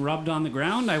face rubbed on the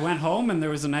ground. I went home, and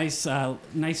there was a nice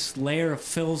layer of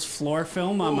Phil's floor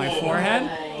film on my forehead.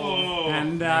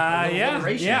 And so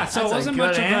That's it a wasn't good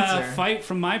much of answer. a fight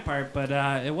from my part, but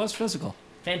it was physical.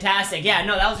 Fantastic. Yeah,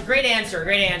 no, that was a great answer.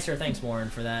 Great answer. Thanks, Warren,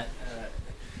 for that.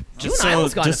 Just You and I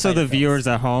almost got in a so fight the at Phil's. viewers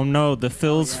at home know, the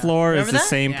Phil's floor Remember is the that?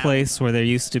 same place where there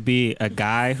used to be a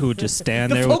guy who would just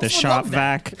stand The there with a folks would shop love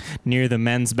that. vac near the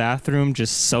men's bathroom,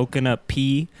 just soaking up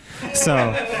pee.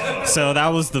 So that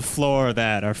was the floor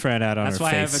that our friend had on That's her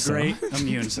why face. I have a great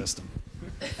immune system.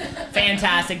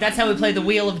 Fantastic. That's how we played the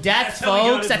Wheel of Death,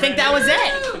 folks. I think that was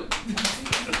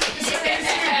it.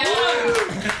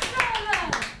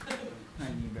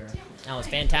 That was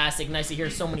fantastic. Nice to hear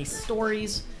so many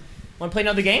stories. Want to play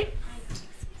another game?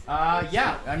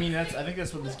 Yeah. I mean, I think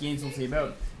that's what this game's mostly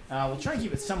about. We'll try and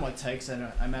keep it somewhat tight, because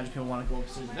I imagine people want to go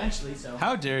upstairs eventually. So.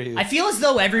 How dare you? I feel as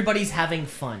though everybody's having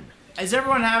fun. Is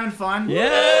everyone having fun?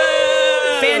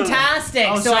 Fantastic.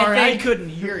 Oh, so sorry, I I think, couldn't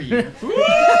hear you.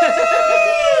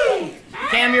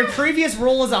 Cam, your previous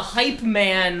role as a hype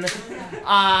man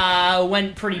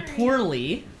went pretty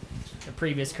poorly. Your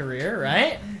previous career,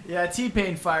 right? Yeah,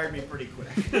 T-Pain fired me pretty quick.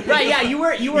 Right. Yeah, you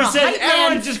were He a said, hype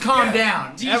everyone man. just calm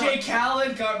down. DJ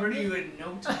Khaled got rid of you in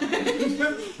no time.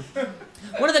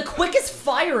 One of the quickest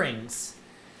firings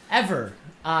ever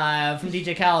from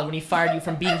DJ Khaled when he fired you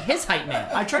from being his hype man.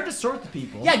 I tried to sort the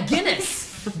people. Yeah, Guinness.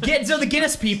 So the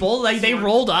Guinness people, they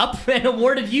rolled up and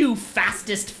awarded you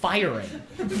fastest firing.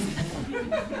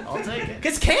 I'll take it.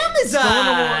 Because Cam is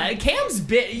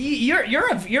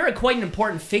you're quite an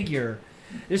important figure.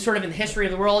 This sort of in the history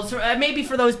of the world. So, maybe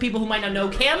for those people who might not know,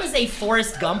 Cam is a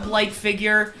Forrest Gump-like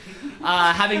figure,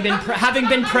 having been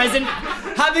present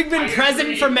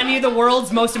for many of the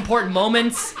world's most important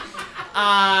moments.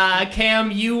 Cam,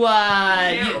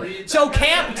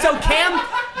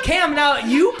 Cam, now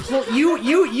you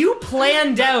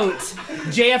planned out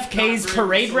JFK's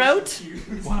parade route.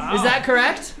 Wow. Is that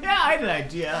correct? Yeah, I had an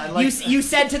idea. You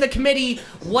said to the committee,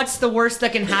 "What's the worst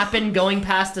that can happen going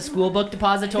past the school book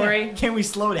depository?" Yeah, can we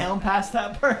slow down past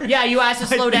that part? Yeah, you asked to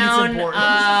slow down.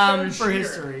 For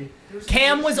history.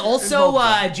 Cam was also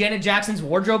Janet Jackson's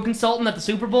wardrobe consultant at the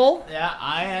Super Bowl. Yeah,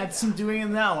 I had some doing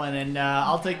in that one, and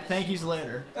I'll take thank yous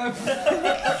later.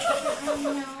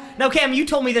 Now, Cam, you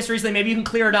told me this recently. Maybe you can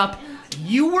clear it up.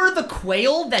 You were the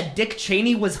quail that Dick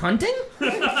Cheney was hunting?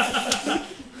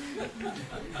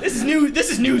 This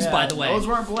is news, by the way. Those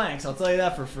weren't blanks, I'll tell you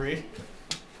that for free.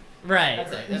 Right.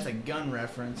 That's a gun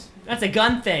reference. That's a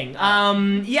gun thing.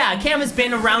 Cam has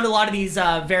been around a lot of these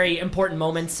very important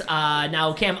moments.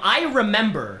 Now, Cam, I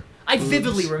I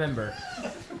vividly remember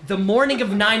the morning of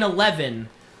 9/11.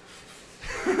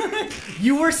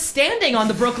 You were standing on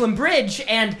the Brooklyn Bridge,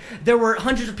 and there were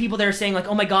hundreds of people there saying, like,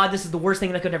 oh my God, this is the worst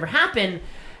thing that could ever happen.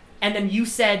 And then you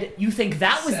said, you think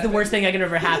that was the worst thing that could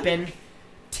ever happen.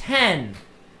 10,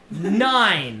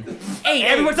 9, 8.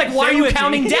 Everyone's like, why are you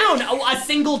counting down? A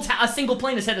single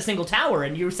plane has hit a single tower,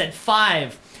 and you said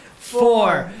 5,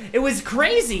 4. It was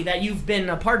crazy that you've been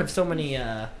a part of so many...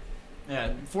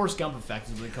 Yeah, Forrest Gump effect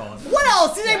is what they call it. What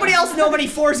else? Does anybody else know any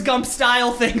Forrest Gump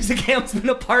style things that Cam's been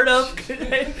a part of?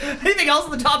 Anything else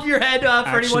on the top of your head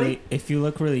for anybody? If you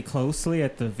look really closely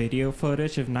at the video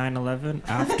footage of 9/11,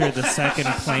 after the second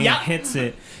plane hits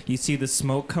it, you see the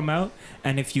smoke come out,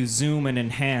 and if you zoom and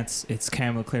enhance, it's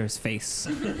Cam LeClair's face.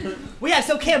 Well, yeah,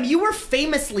 so Cam, you were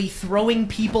famously throwing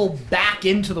people back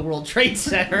into the World Trade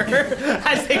Center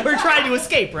as they were trying to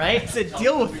escape, right? I said,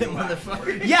 deal with it,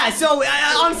 motherfucker. Yeah, so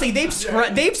honestly, they've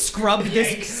scrubbed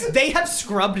this. They have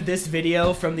scrubbed this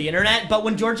video from the internet. But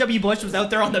when George W. Bush was out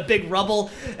there on the big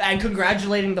rubble and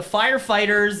congratulating the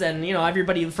firefighters and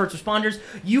everybody, the first responders,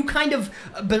 you kind of,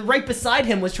 but right beside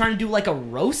him was trying to do like a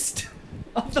roast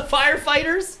of the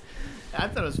firefighters. I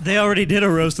thought it was. They already did a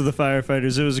roast of the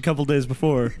firefighters. It was a couple days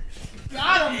before.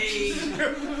 Got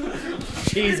him.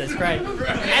 Jesus Christ.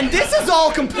 And this is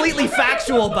all completely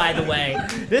factual, by the way.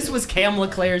 This was Cam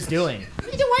LeClair's doing.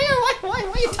 Why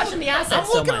are you touching the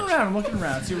assets so much? I'm looking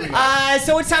around. See what we got.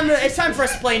 So it's time for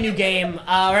us to play a new game,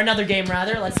 or another game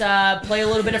rather. Let's play a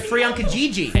little bit of Free on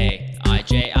Kijiji.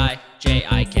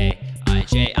 A-I-J-I-J-I-K.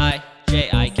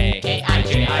 I-J-I-J-I-K.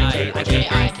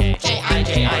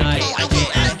 A-I-J-I-J-I-K.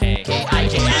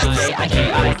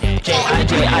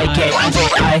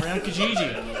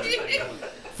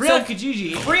 Free on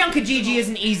Kijiji. Free on Kijiji is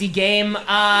an easy game,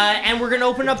 and we're gonna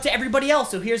open it up to everybody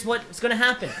else. So here's what's gonna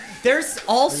happen. There's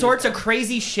all sorts of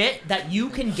crazy shit that you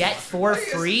can get for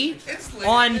free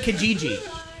on Kijiji.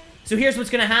 So here's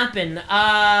what's gonna happen.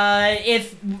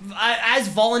 As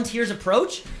volunteers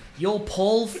approach, you'll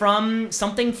pull from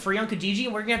something free on Kijiji,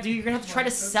 and you're gonna have to try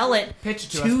to sell it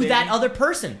to that other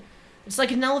person. It's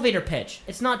like an elevator pitch.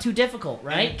 It's not too difficult,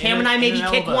 right? Cam and I maybe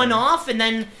kick one off, and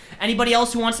then anybody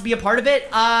else who wants to be a part of it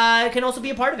can also be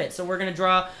a part of it. So we're gonna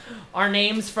draw our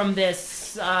names from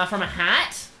this from a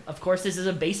hat. Of course, this is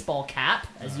a baseball cap,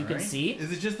 as you can see.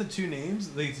 Is it just the two names?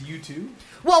 Like it's you two?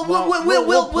 Well,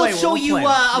 we'll show you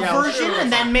a version,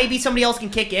 and then maybe somebody else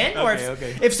can kick in, or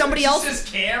if somebody else is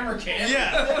Cam or Cam.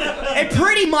 Yeah. It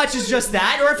pretty much is just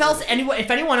that, or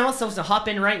if anyone else wants to hop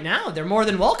in right now, they're more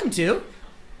than welcome to.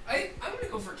 I'm gonna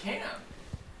go for Cam.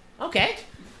 Okay.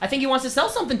 I think he wants to sell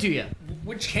something to you.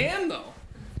 Which Cam though?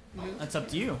 That's up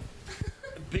to you.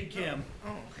 Big Cam.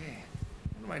 Oh, okay.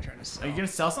 What am I trying to sell? Are you gonna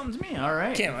sell something to me? All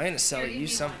right. Cam, I'm gonna sell you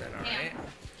something. All right.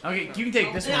 Okay, you can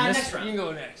take this one. Next round. You can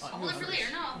go next.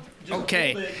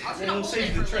 Okay.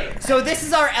 So this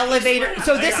is our elevator.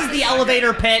 So this is the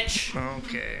elevator pitch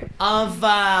Okay. of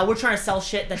we're trying to sell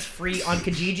shit that's free on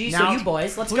Kijiji. So Now, you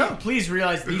boys, let's go. Please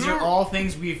realize these are all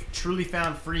things we've truly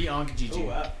found free on Kijiji.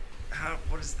 What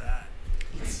is that?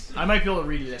 I might be able to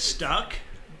read it. Stuck?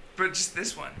 But just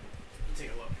this one.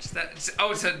 Take a look. Just that. It's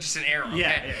just an arrow.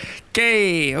 Yeah.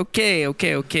 Okay.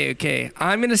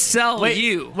 I'm gonna sell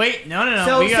you. Wait, no.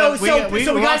 So we gotta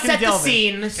set the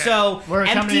scene. So We're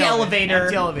coming to empty the elevator.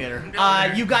 Empty elevator.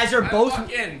 You guys are both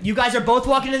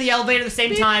walking to the elevator at the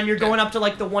same time. You're going up to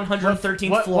like the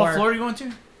 113th floor. What floor are you going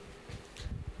to?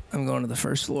 I'm going to the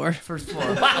first floor. First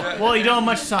floor. Wow. Well, you don't have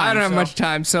much time. I don't have much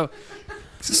time, so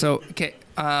okay.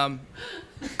 I'm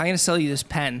gonna sell you this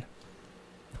pen.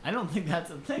 I don't think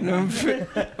that's a thing. No,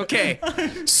 okay,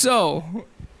 so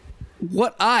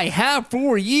what I have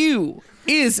for you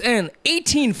is an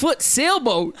 18-foot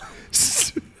sailboat,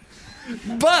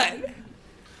 but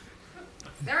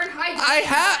They're in high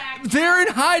demand. they're in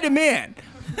high demand.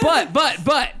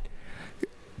 But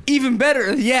even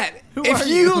better yet, if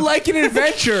you like an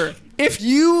adventure, if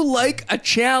you like a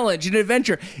challenge, an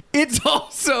adventure, it's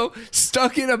also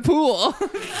stuck in a pool.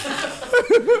 But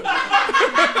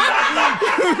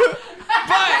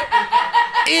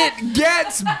it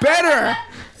gets better.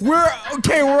 We're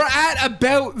at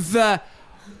about the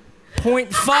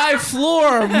 0.5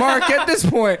 floor mark at this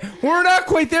point. We're not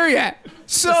quite there yet.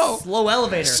 So slow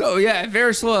elevator. So yeah,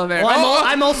 very slow elevator. Well,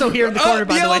 I'm also here in the corner,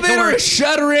 by the way. The elevator is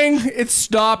shuddering. It's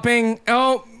stopping.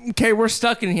 Oh, okay, we're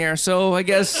stuck in here. So I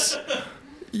guess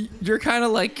you're kind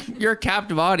of like you're a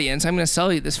captive audience. I'm gonna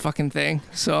sell you this fucking thing.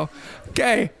 So,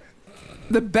 okay.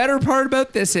 The better part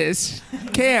about this is,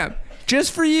 Cam,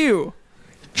 just for you.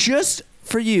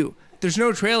 There's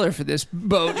no trailer for this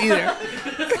boat either.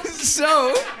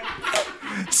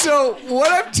 So what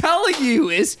I'm telling you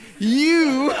is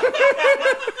you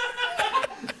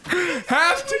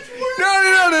have to.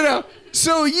 No.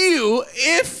 So you,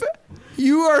 if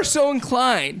you are so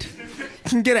inclined,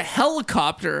 can get a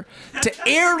helicopter to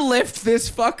airlift this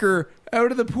fucker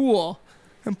out of the pool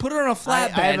and put it on a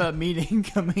flatbed. I have a meeting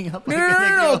coming up.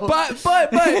 No. But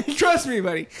trust me,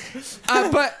 buddy.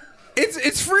 But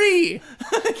it's free.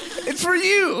 It's for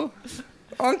you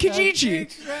on Kijiji.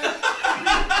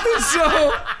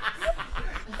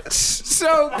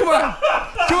 So come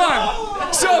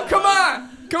on. So come on.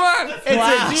 It's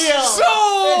a deal.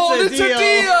 Sold. It's a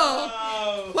deal.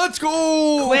 Let's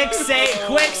go. Quick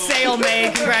sale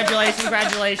made.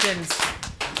 Congratulations.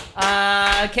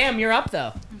 Cam, you're up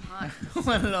though. I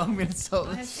don't know. I'm gonna sell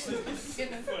this. I'll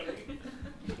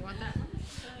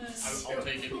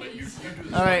take it, but you do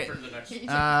the All right. for the next.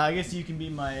 I guess you can be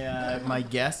my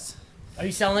guest. Are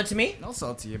you selling it to me? I'll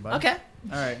sell it to you, bud. Okay.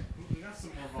 All right. We got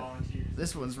some more volunteers.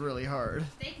 This one's really hard.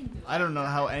 I don't know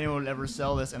how anyone would ever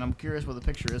sell this, and I'm curious what the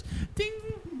picture is. Ding.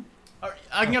 All right,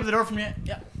 I can get up the door from you.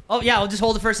 Yeah. Oh yeah, I'll just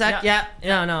hold it for a sec. Yeah.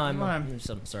 No, I'm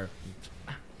sorry.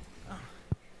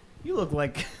 You look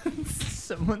like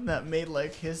someone that made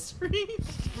like history.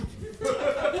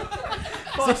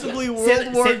 Possibly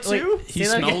World War II. He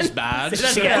smells bad.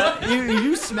 Say that again.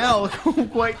 You smell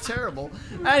quite terrible.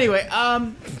 Anyway,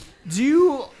 do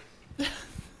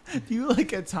you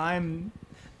like a time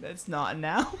that's not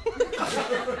now?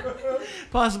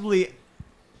 Possibly.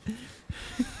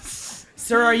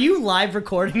 Sir, are you live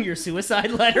recording your suicide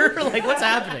letter? Like, what's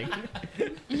happening?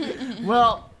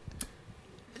 Well.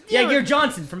 Yeah, you're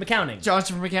Johnson from accounting.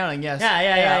 Johnson from accounting, yes.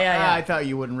 Yeah. I thought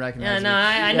you wouldn't recognize Yeah, no, me.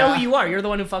 I know who you are. You're the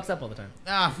one who fucks up all the time.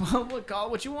 Well, call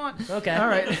it what you want. Okay. All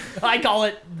right. I call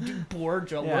it poor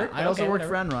joke Yeah, work. I also worked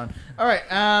for Enron. All right.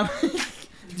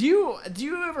 Do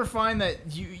you ever find that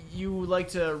you like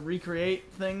to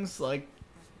recreate things like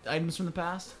items from the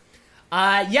past?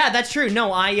 Yeah, that's true.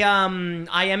 No, I am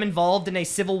involved in a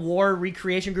Civil War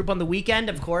recreation group on the weekend.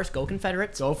 Of course, go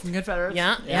Confederates. Go from Confederates.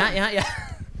 Yeah.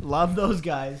 Love those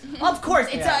guys. Of course,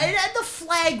 the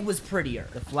flag was prettier.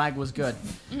 The flag was good.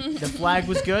 The flag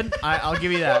was good. I'll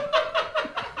give you that.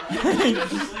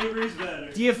 Slavery's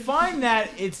better. Do you find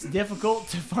that it's difficult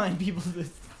to find people to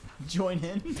join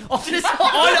in?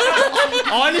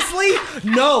 Honestly,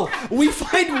 no. We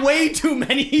find way too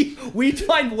many. People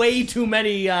I'm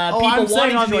wanting saying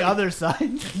to on the join. other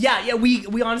side. Yeah.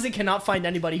 We honestly cannot find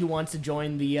anybody who wants to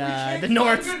join the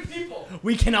North.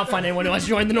 We cannot find anyone who wants to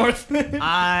join the North.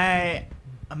 I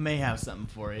may have something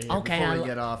for you here Okay, before we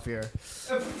get off here.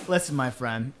 Listen, my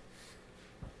friend.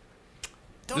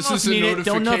 This know is if a you need it,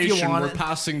 don't know if you notification. want We're it.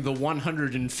 passing the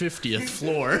 150th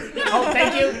floor. Oh,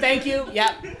 thank you.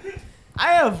 Yeah.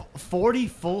 I have 40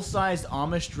 full-sized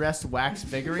Amish-dressed wax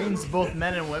figurines, both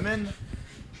men and women.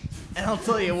 And I'll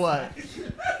tell you what,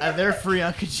 they're free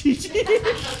on Kijiji.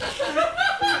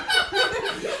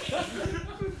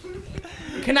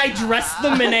 Can I dress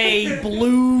them in a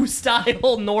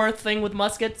blue-style North thing with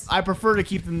muskets? I prefer to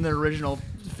keep them the original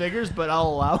figures, but I'll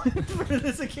allow it for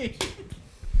this occasion.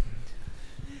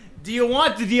 Do you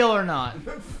want the deal or not?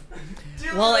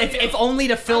 Well, if only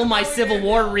to fill my Civil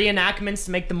War reenactments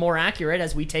to make them more accurate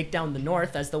as we take down the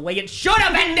North as the way it should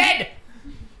have ended.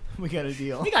 We got a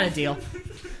deal. We got a deal.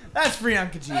 That's free on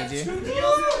Kijiji.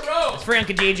 It's free on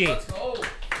Kijiji.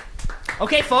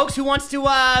 Okay, folks, who wants to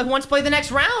play the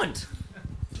next round?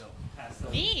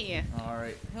 Me. All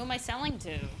right. Who am I selling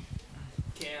to?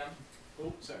 Cam.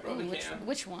 Oh, sorry.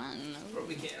 Which one?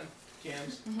 Probably Cam.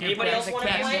 Cam's. Anybody else want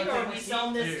to play, or are we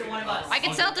selling this to one of us? I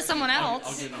can sell it to someone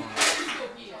else.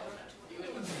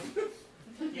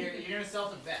 You're gonna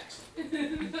sell to Vex.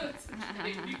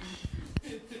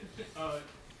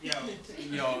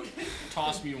 Yo,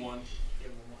 toss me one.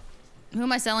 Who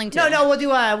am I selling to? No, we'll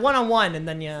do a one-on-one, and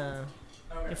then you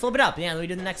flip it up. Yeah, we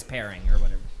do the next pairing or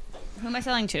whatever. Who am I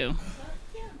selling to?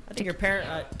 I think your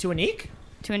parent to Anik.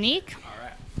 To Anik?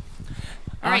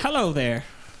 All right. Hello there.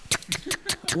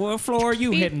 What floor are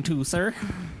you heading to, sir?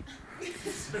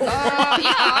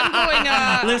 Yeah, I'm going.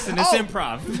 Listen, it's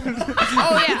improv.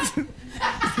 Oh yeah.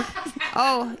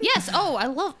 Oh yes. Oh,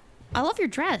 I love your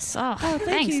dress. Oh,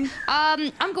 thanks. you.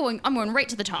 I'm going right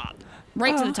to the top.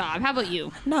 Right to the top. How about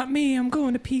you? Not me. I'm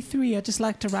going to P3. I just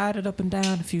like to ride it up and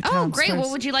down a few Oh, times. great. First.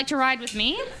 Well, would you like to ride with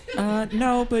me?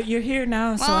 No, but you're here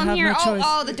now, so Well, I I'm have here. no choice.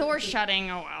 Oh, the door's shutting.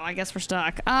 Oh well, I guess we're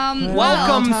stuck.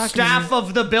 Welcome, talking. staff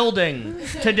of the building.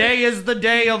 Today is the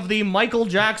day of the Michael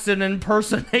Jackson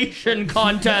impersonation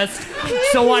contest,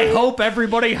 so I hope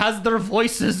everybody has their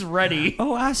voices ready.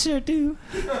 Oh, I sure do.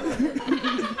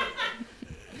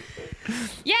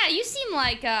 Yeah, you seem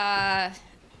like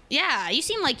you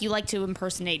seem like you like to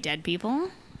impersonate dead people.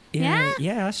 Yeah?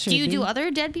 Yeah, I sure Do you do other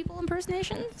dead people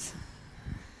impersonations?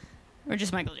 Or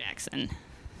just Michael Jackson?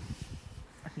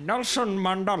 Nelson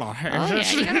Mandela. Oh,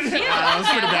 yeah, you gotta feel it. That was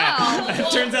pretty bad. Well,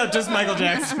 It turns out just Michael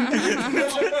Jackson.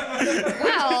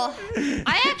 well,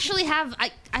 I actually have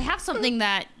I have something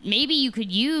that maybe you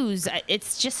could use.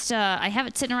 It's just I have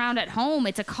it sitting around at home.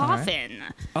 It's a coffin.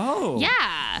 Oh.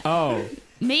 Yeah. Oh.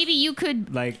 Maybe you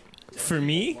could. Like, for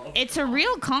me? It's a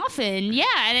real coffin. Yeah,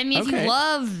 and I mean, if Okay. you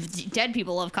love dead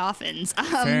people, love coffins.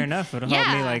 Fair enough. It'll help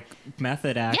me, like,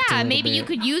 method act. a Yeah, little maybe you bit.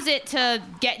 could use it to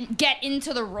get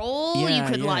into the role. Yeah, you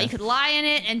could yeah. you could lie in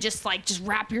it and just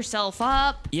wrap yourself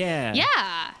up. Yeah. Yeah.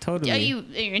 Totally. Are you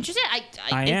interested?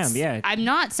 I it's- am, yeah. I'm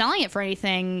not selling it for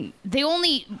anything. The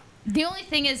only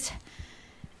thing is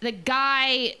the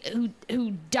guy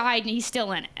who died, and he's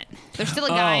still in it. There's still a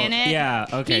guy in it. Yeah,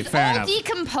 okay, He's fair all enough.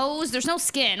 decomposed. There's no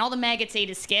skin. All the maggots ate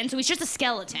his skin, so he's just a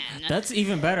skeleton. That's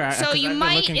even better. So 'cause you I've been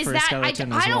might looking is for a that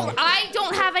skeleton I as don't well. I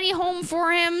don't have any home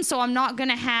for him, so I'm not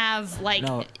gonna have No,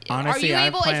 are honestly, you I have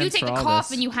able if you plans take for the all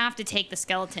coffin this. you have to take the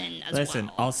skeleton as Listen,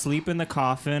 well. I'll sleep in the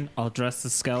coffin. I'll dress the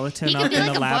skeleton He could up be in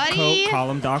like the a lab buddy. coat. Call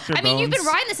him Dr. I mean, you've been Bones.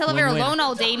 riding this elevator Win-win. alone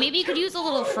all day. Maybe you could use a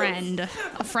little friend.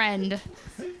 A friend.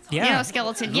 Yeah. You know,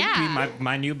 skeleton. He'll Yeah. be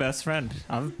my new best friend.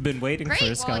 I've been waiting for a Great.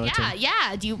 Well, skeleton.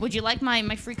 yeah. Would you like my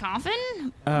free coffin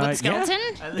with Yeah. the skeleton?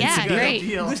 I think Yeah, it's a good great.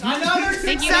 deal. Another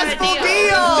Think you got a successful deal.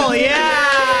 deal.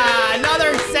 Yeah,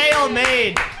 another sale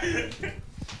made.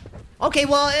 Okay,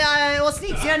 well,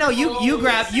 Sneaks. Yeah, no, you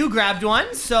grabbed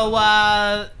one. So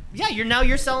yeah,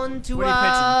 you're selling to What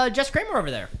are you Jess Kramer over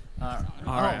there. All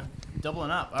right.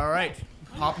 Doubling up. All right.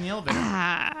 Hop in the elevator.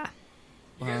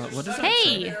 What is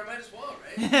Hey.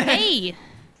 Hey.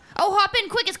 Oh, hop in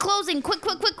quick! It's closing! Quick!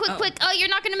 Oh, you're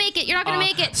not gonna make it! You're not gonna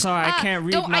make it! sorry, I can't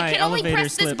read my I can only elevator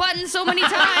press this slip. button so many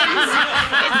times.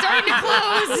 It's starting to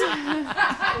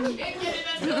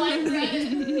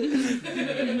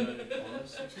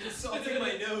Insulting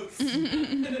my notes.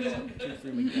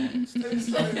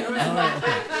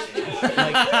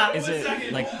 Like, is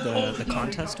it like the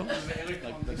contest one?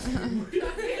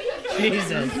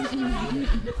 Jesus.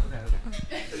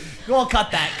 Well,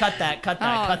 cut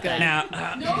that.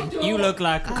 Now, you look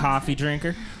like a coffee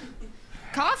drinker.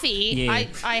 Coffee? Yeah.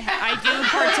 I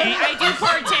do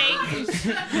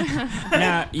partake.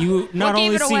 Now, you not What gave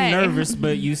only it seem away? nervous,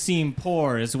 but you seem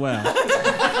poor as well.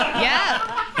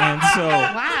 Yeah. And so,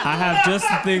 I have just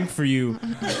the thing for you.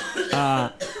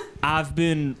 I've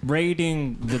been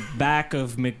raiding the back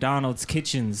of McDonald's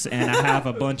kitchens, and I have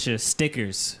a bunch of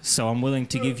stickers. So I'm willing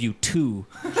to give you 2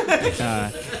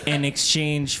 in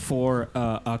exchange for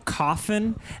a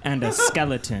coffin and a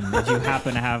skeleton, if you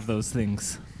happen to have those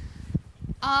things.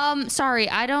 Sorry,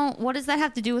 I don't. What does that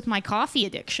have to do with my coffee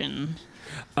addiction?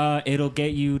 It'll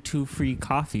get you 2 free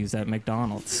coffees at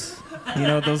McDonald's. You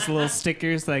know those little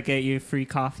stickers that get you free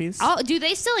coffees? Oh, do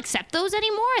they still accept those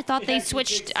anymore? I thought they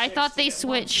switched. So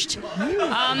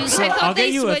I'll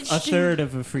get you a third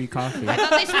of a free coffee. I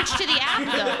thought they switched to the app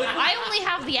though. I only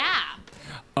have the app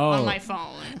on my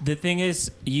phone. The thing is,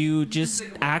 you just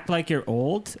act like you're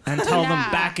old and tell them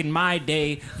Yeah. back in my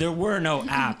day, there were no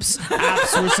apps.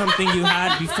 Apps were something you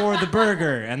had before the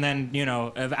burger. And then, you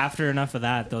know, after enough of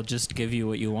that, they'll just give you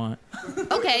what you want.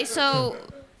 Okay, so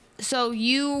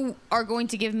you are going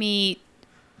to give me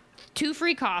 2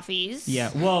 free coffees.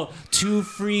 Yeah, well, 2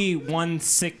 free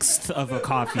 1/6 of a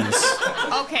coffees.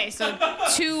 Okay, so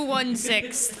 2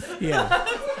 1/6. Yeah.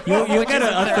 You'll get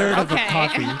a third of a Okay,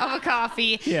 coffee. of a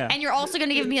coffee. Yeah. And you're also going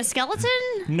to give me a skeleton?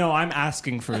 No, I'm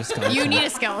asking for a skeleton. You need a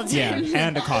skeleton. Yeah,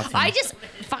 and a coffee. I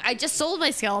just sold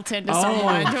my skeleton to Oh,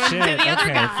 someone, to shit. the other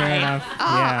Okay, guy. fair enough.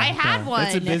 Oh, Yeah, I had yeah. one.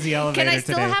 It's a busy elevator Can I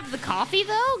still today. have the coffee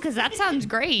though? Because that sounds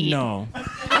great. No.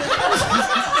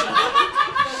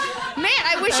 Man,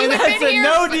 I wish you And had that's been a here.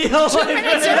 no deal. 2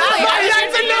 minutes earlier.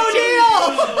 That's a no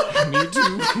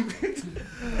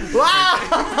deal.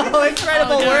 Wow,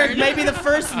 incredible work. Maybe the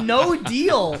first no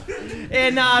deal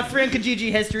in Frank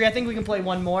Kijiji history. I think we can play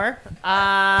one more.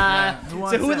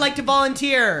 So who would like to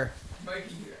volunteer?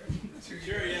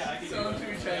 Sure, yeah, I can do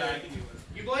it.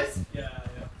 You boys? Yeah.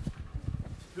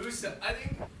 Who's? I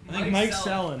think Mike's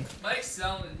selling. Mike's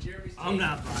selling and Jeremy's I'm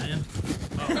not buying.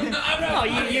 I'm not Oh,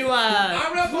 you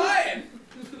I'm not buying.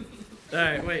 All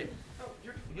right, wait.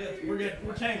 We're good.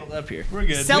 We're tangled up here. We're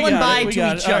good. Selling by to each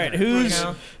All other. right, who's You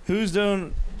know? who's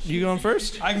doing? You going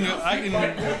first? I can go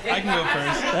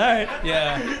first. All right.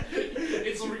 Yeah.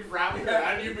 It's wrapping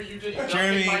around you, but you did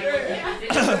Jeremy.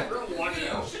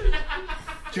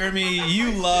 Jeremy,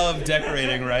 you love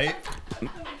decorating, right?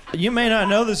 You may not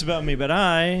know this about me, but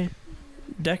I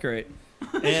decorate.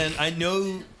 And I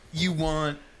know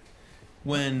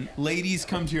when ladies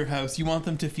come to your house, you want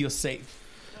them to feel safe.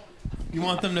 You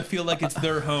want them to feel like it's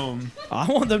their home. I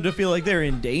want them to feel like they're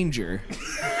in danger.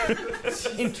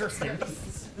 Interesting.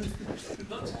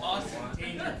 That's awesome.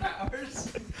 Danger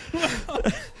powers.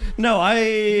 No,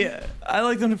 I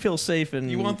like them to feel safe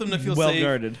and You want them to feel well safe.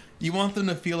 guarded. You want them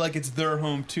to feel like it's their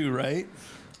home too, right?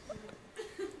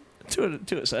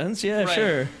 To a sense, yeah, Right.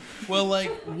 sure. Well,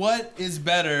 like, what is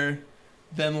better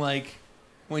than like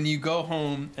when you go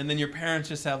home and then your parents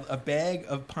just have a bag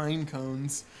of pine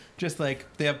cones, just like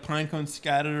they have pine cones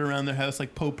scattered around their house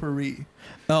like potpourri.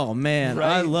 Oh man,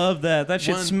 Right? I love that. That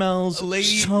shit smells so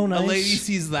nice. A lady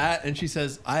sees that and she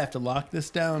says, "I have to lock this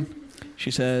down."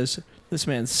 She says, "This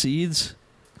man's seeds,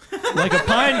 like a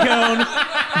pine cone,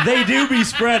 they do be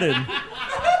spreading."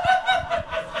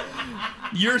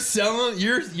 You're selling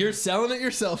it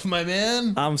yourself, my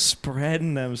man. I'm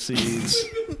spreading them seeds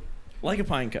like a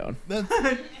pine cone.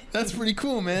 That's pretty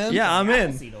cool, man. Yeah, I'm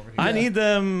in. I need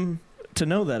them to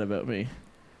know that about me.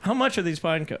 How much are these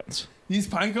pine cones? These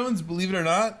pine cones, believe it or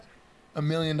not, $1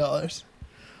 million. Well,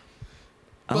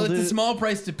 I'll it's do- a small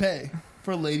price to pay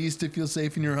for ladies to feel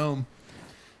safe in your home.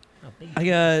 I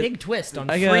got Big twist on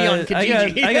I free got, on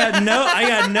Kijiji. I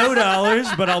got no dollars,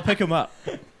 but I'll pick them up.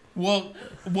 Well,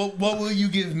 what will you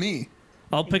give me?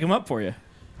 I'll pick them up for you.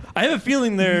 I have a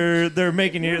feeling they're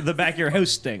making the back of your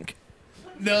house stink.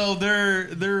 No,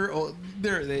 they're old.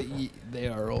 They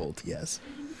are old. Yes,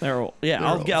 They're old. Yeah, They're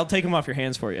old. I'll take them off your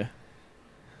hands for you.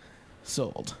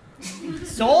 sold.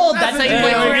 Sold. That's how you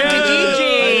play There we free on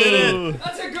go. Kijiji.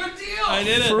 That's a good deal. I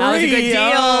did it. That was a good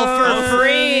deal for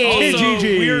free. Also,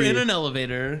 Kijiji. we were in an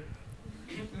elevator.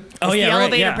 Oh It's yeah, the right,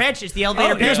 elevator yeah. pitch. It's the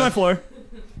elevator pitch. Here's my floor.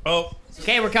 Oh,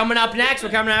 Okay, we're coming up next.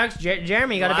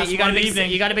 Jeremy, you got Last a one of the big,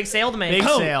 evening. you got a big sale to make. Big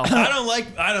sale. I don't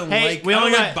like. Hey, we I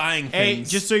only don't got like buying Hey,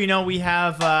 things. just so you know, we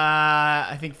have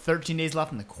I think 13 days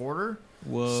left in the quarter.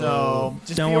 Whoa. So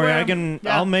just Don't be worry, aware. I can.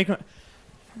 Yeah. I'm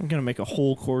gonna make a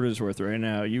whole quarter's worth right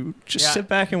now. You just Yeah. sit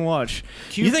back and watch.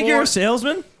 Q4 You think you're a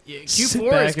salesman? Yeah, Sit Q4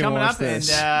 back is and coming watch up,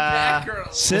 this. and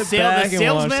Sit the back and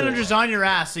sales watch manager's on your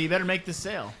ass, so you better make this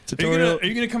sale. Tutorial. Are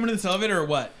you gonna come into this elevator or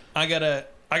what? I gotta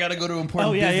go to an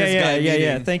important Oh yeah, business guy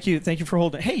yeah. meeting. Thank you for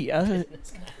holding. Hey,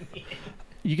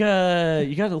 you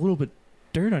got a little bit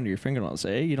dirt under your fingernails,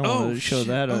 eh? You don't want to show shit.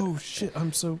 that. Oh shit!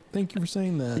 Thank you for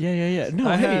saying that. Yeah. No,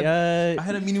 I hey.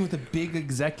 had a meeting with a big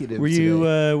executive. Were you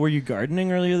today. were you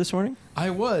gardening earlier this morning? I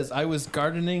was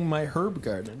gardening my herb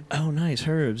garden. Oh, nice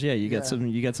herbs. Yeah, you got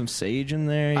some sage in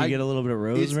there. You get a little bit of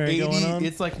rosemary going on.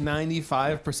 It's like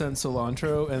 95%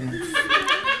 cilantro and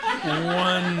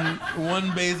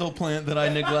one basil plant that I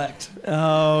neglect.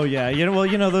 Oh yeah, you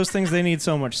know those things, they need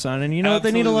so much sun, and you know what,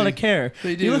 they need a lot of care.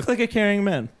 They do. You look like a caring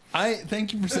man. I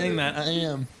thank you for saying that. I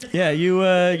am. Yeah,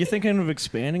 you thinking of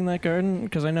expanding that garden?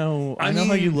 Because I know how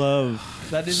you love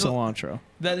that is cilantro.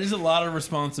 That is a lot of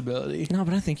responsibility. No,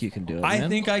 but I think you can do it. I man.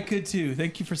 think I could too.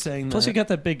 Thank you for saying that. Plus, you got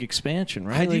that big expansion,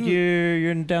 right? I Like do.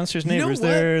 your downstairs You know neighbors,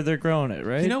 what? they're growing it,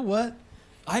 right? You know what?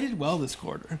 I did well this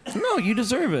quarter. No, you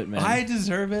deserve it, man. I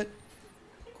deserve it.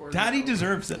 Daddy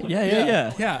deserves it.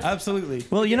 Yeah. Yeah, absolutely.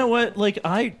 Well, you know what? Like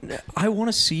I want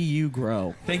to see you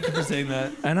grow, Thank you for saying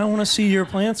that. and I want to see your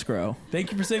plants grow.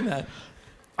 Thank you for saying that.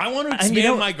 I want to And expand you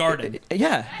know- my garden.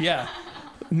 Yeah, Yeah.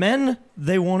 men,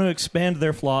 they want to expand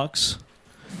their flocks,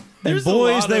 There's and a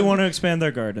boys, lot they of- want to expand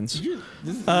their gardens.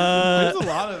 There's a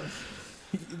lot of.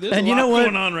 There's And a you lot know what?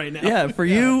 going on right now. Yeah, for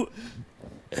you,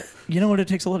 you know what? It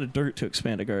takes a lot of dirt to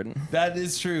expand a garden. That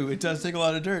is true. It does take a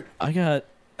lot of dirt.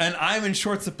 And I'm in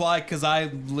short supply because I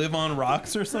live on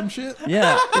rocks or some shit.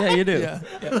 Yeah, you do. Yeah.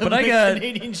 But I got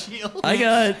Canadian Shield. I'm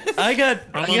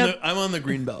on the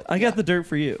green belt. I got the dirt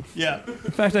for you. Yeah.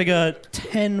 In fact, I got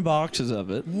 10 boxes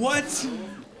of it. What?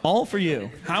 All for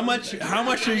you. How much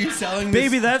are you selling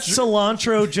Baby, this? that's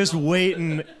cilantro just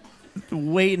waiting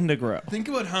to grow. Think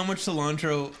about how much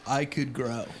cilantro I could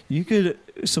grow. You could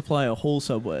supply a whole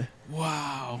Subway.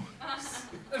 Wow.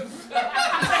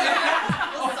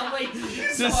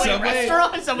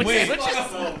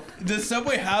 Does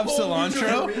Subway have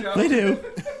cilantro? They do.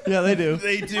 Yeah, they do.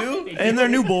 They do? And their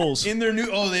new bowls. In their new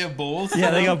they have bowls?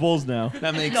 Yeah, they got bowls now.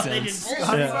 That makes sense.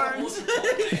 Yeah.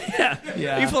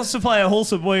 You can supply a whole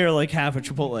Subway or like half a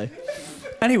Chipotle.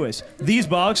 Anyways, these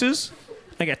boxes,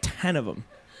 I got 10 of them.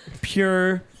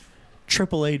 Pure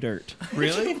AAA dirt.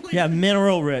 Really? Yeah,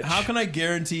 mineral rich. How can I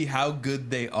guarantee how good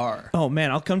they are? Oh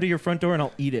man, I'll come to your front door and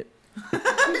I'll eat it.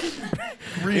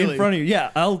 Really? In front of you. Yeah,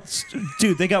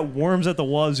 dude, they got worms at the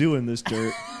wazoo in this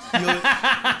dirt.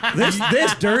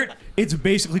 This dirt, it's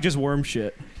basically just worm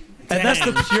shit. And that's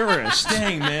the purest.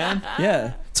 Dang, man.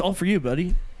 Yeah, it's all for you,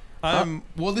 buddy.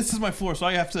 Well, this is my floor, so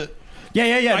I have to.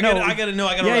 Yeah. I gotta know.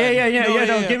 Yeah.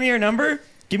 No, give me your number,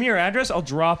 Give me your address. I'll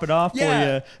drop it off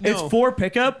Yeah, for you. no. It's for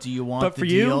pickup. Do you want but the for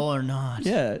deal you, or not?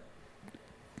 Yeah.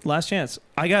 Last chance.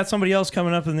 I got somebody else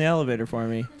coming up in the elevator for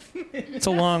me. It's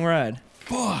a long ride.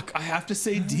 Fuck, I have to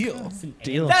say deal.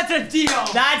 Deal. That's a deal.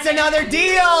 That's another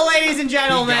deal, ladies and You got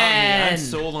gentlemen. me. I'm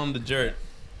sold on the dirt.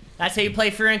 That's how you play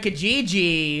for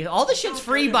Kijiji. All the shit's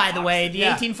free, by the way. The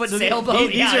 18-foot So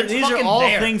sailboat. These are fucking all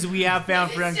there. things we have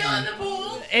found for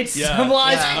Uncle. It's Yeah.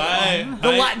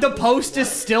 the post is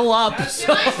still up.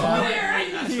 So.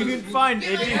 You can find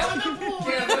it.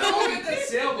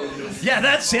 Yeah,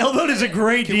 that sailboat is a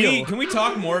great deal. Can we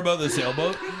talk more about the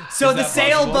sailboat? So Is the that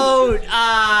sailboat,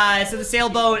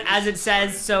 as it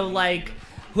says, so like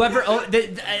whoever owned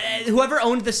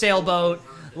the sailboat,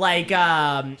 like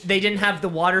they didn't have the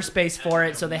water space for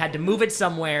it, so they had to move it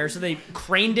somewhere. So they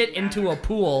craned it into a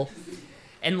pool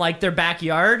in like their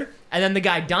backyard, and then the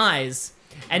guy dies.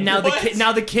 And now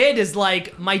the kid is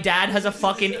like, my dad has a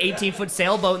fucking 18-foot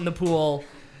sailboat in the pool,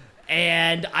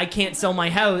 and I can't sell my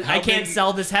house. I can't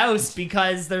sell this house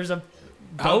because there's a boat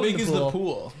How in big the is pool. the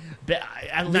pool?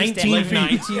 At least 19 feet.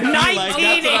 19 feet.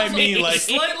 Like, that's what I mean. Like,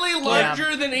 Slightly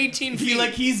larger than 18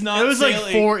 feet. he's not. It was sailing,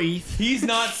 like 4 ETH. He's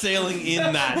not sailing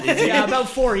in that. Is he? Yeah, about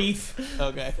 4 ETH.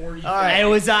 Okay. All right. It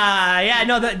was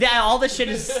all the shit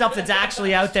is stuff that's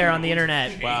actually out there on the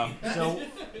internet. Wow. So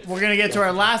we're gonna get to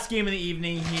our last game of the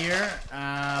evening here.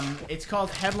 It's called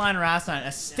Headline or Asinine,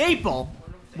 a staple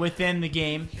within the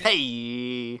game.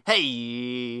 Hey,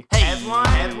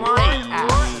 headline or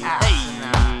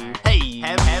asinine.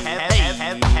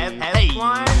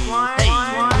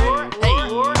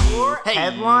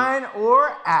 Headline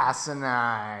or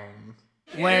asinine.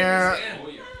 Where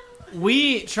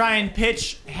we try and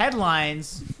pitch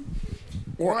headlines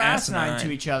or asinine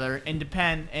to each other and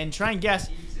try and guess,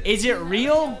 is it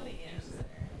real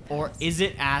or is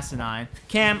it asinine?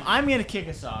 Cam, I'm gonna kick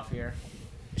us off here.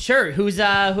 Sure. You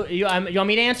want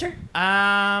me to answer?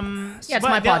 Yeah, it's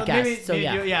my podcast, so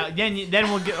yeah. Then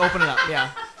we'll open it up.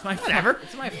 Yeah, it's my whatever.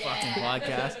 It's my fucking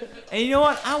podcast. And you know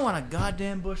what? I want a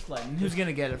goddamn Busch Light. And who's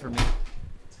gonna get it for me?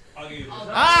 All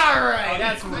right,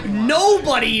 that's what we want.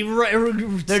 Nobody.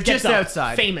 They're just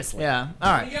outside. Famously. Yeah.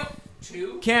 All right.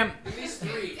 Two? Cam. At least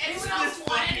three. Anyone else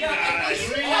want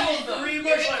anything? Three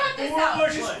Busch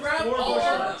Lights. Just grab all of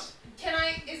them. Can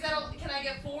I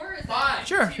get 4? Is Five.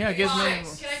 Sure. Yeah. Gives me.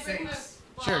 Can I bring my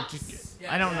Sure.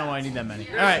 I don't know why I need that many.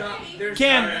 All right.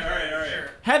 Cam.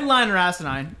 Headline or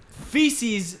asinine?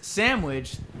 Feces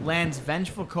sandwich lands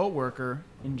vengeful coworker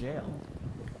in jail.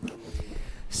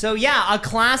 So yeah, a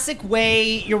classic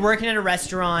way you're working at a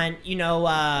restaurant,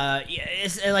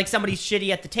 it's like somebody's shitty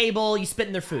at the table, you spit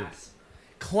in their food.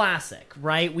 Classic,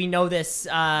 right? We know this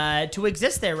to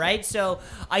exist there, right? So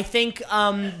I think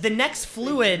the next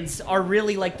fluids are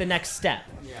really like the next step.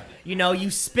 You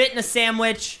spit in a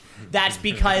sandwich, that's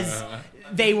because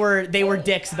they were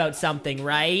dicks about something,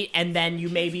 right? And then you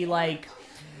maybe like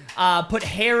put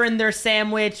hair in their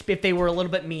sandwich if they were a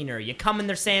little bit meaner. You come in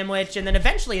their sandwich, and then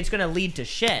eventually it's going to lead to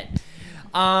shit.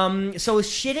 So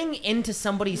shitting into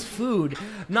somebody's food.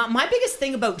 My biggest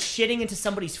thing about shitting into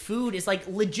somebody's food is like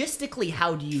logistically,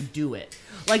 how do you do it?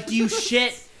 Like, do you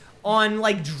shit on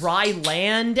like dry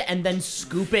land and then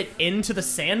scoop it into the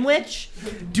sandwich?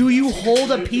 Do you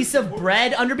hold a piece of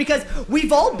bread under? Because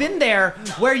we've all been there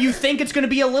where you think it's going to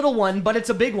be a little one, but it's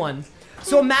a big one.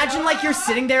 So imagine like you're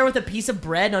sitting there with a piece of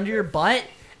bread under your butt,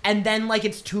 and then like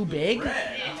it's too big.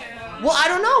 Well, I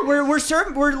don't know.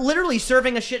 We're literally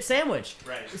serving a shit sandwich.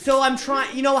 Right. So I'm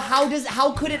trying.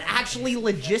 How could it actually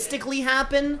logistically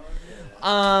happen?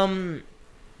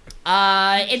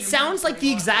 It sounds like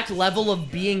the exact level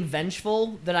of being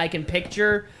vengeful that I can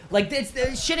picture. Like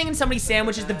shitting in somebody's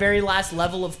sandwich is the very last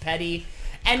level of petty,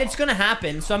 and it's gonna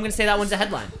happen. So I'm gonna say that one's a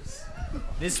headline.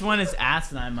 This one is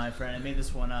asinine, my friend. I made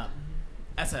this one up.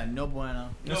 That's a no bueno.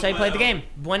 That's how you play the game.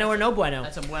 Bueno or no bueno.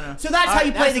 That's a bueno. So that's how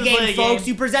you play the game, folks.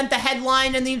 You present the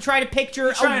headline and then you try to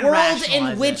picture a world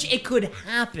in which it could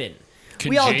happen. Can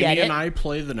we all Jamie get it. and I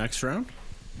play the next round?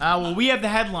 Well, we have the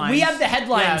headlines. We have the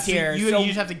headlines here. You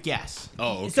just have to guess.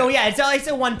 Oh, okay. So yeah, it's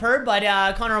a one per, but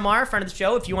Connor O'Mara, friend of the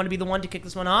show, if you want to be the one to kick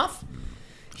this one off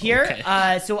here.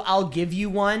 Okay. So I'll give you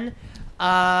one.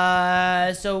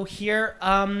 So here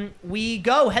we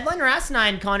go. Headline or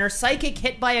asinine, Connor. Psychic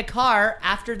hit by a car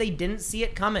after they didn't see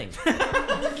it coming. Fuck,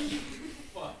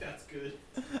 that's good.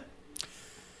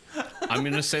 I'm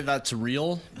gonna say that's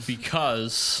real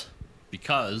because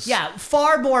yeah,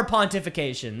 far more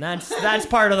pontification. That's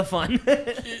part of the fun.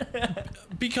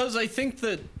 because I think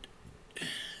that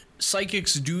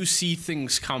psychics do see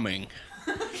things coming.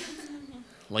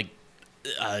 Like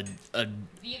a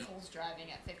vehicles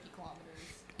driving at 50 kilometers.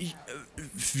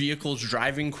 vehicles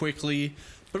driving quickly,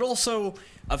 but also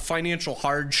a financial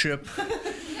hardship.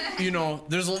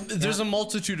 There's a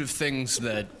multitude of things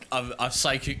that a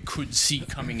psychic could see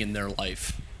coming in their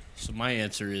life. So my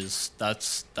answer is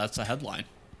that's a headline.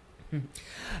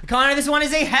 Connor, this one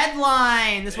is a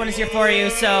headline. This one is here for you.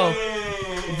 So,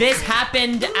 this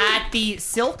happened at the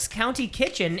Silks County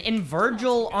Kitchen in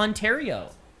Virgil,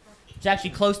 Ontario. It's actually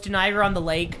close to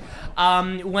Niagara-on-the-Lake.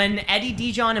 When Eddie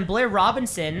Dijon and Blair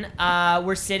Robinson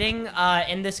were sitting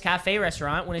in this cafe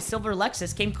restaurant when a silver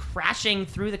Lexus came crashing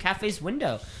through the cafe's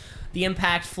window. The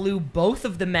impact flew both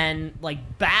of the men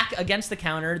back against the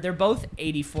counter. They're both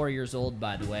 84 years old,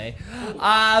 by the way.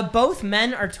 Both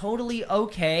men are totally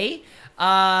okay.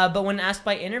 But when asked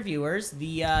by interviewers,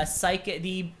 the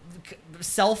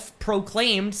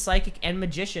self-proclaimed psychic and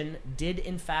magician did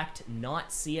in fact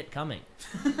not see it coming.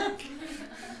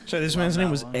 So this man's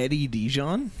name was Eddie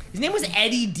Dijon? His name was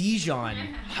Eddie Dijon.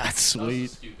 That's sweet. That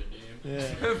was a stupid name.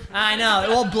 Yeah. I know.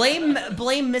 Well, blame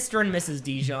Mr. and Mrs.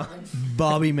 Dijon.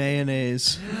 Bobby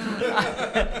Mayonnaise.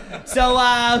 So,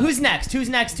 who's next?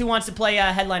 Who wants to play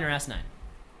Headline or Asinine?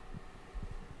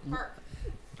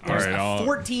 There's All right,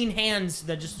 14 hands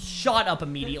that just shot up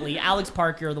immediately. Alex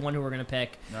Park, you're the one who we're going to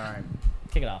pick. All right.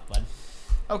 Kick it off, bud.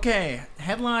 Okay,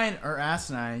 headline or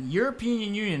asinine.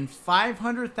 European Union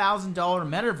 $500,000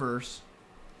 metaverse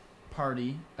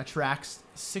party attracts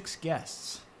 6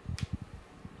 guests.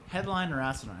 Headline or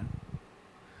asinine?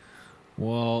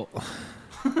 Well,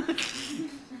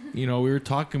 we were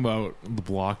talking about the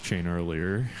blockchain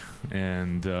earlier,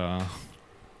 and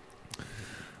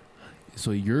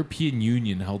so European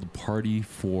Union held a party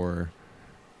for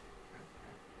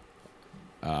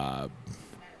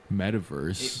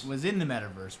metaverse. It was in the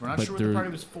metaverse. We're not sure what the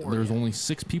party was for. There was yet. only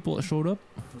 6 people that showed up.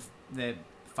 The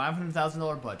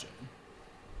 $500,000 budget.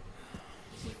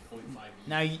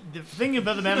 Now, the thing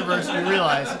about the metaverse you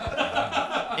realize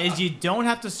is you don't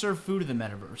have to serve food in the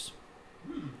metaverse.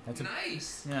 That's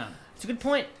Nice. Yeah. It's a good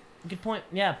point. Good point.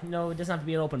 Yeah. No, it doesn't have to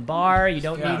be an open bar. You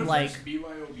don't need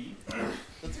BYOB.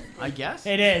 I guess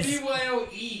It is.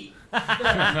 BYOE.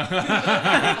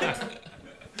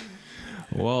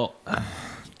 Well,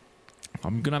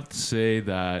 I'm gonna have to say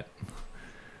that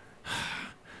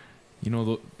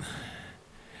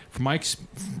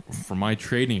from my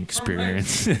trading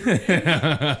experience,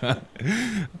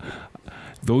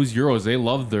 those euros, they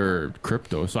love their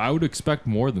crypto, so I would expect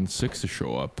more than 6 to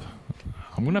show up.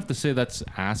 I'm gonna have to say that's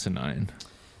asinine.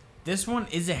 This one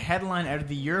is a headline out of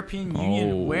the European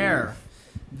Union where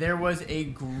there was a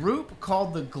group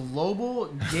called the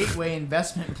Global Gateway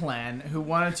Investment Plan who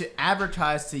wanted to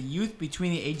advertise to youth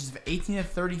between the ages of 18 to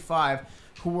 35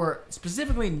 who were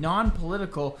specifically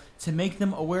non-political to make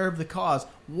them aware of the cause.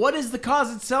 What is the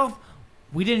cause itself?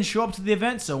 We didn't show up to the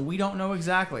event, so we don't know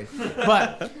exactly.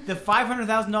 But the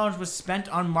 $500,000 was spent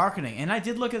on marketing. And I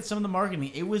did look at some of the marketing.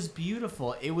 It was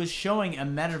beautiful. It was showing a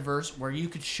metaverse where you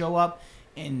could show up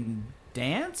and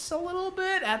dance a little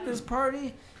bit at this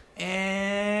party.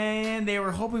 And they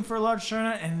were hoping for a large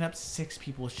turnout. Ended up 6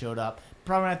 people showed up.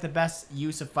 Probably not the best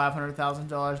use of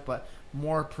 $500,000, but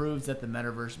more proves that the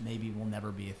metaverse maybe will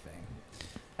never be a thing.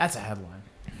 That's a headline.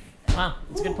 Wow,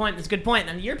 that's a good point. That's a good point.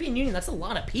 And the European Union, that's a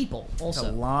lot of people. Also,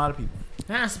 That's a lot of people.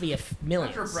 there has to be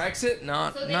millions. After Brexit,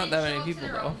 not that many people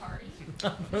though.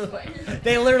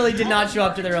 They literally did not show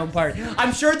up to their own party.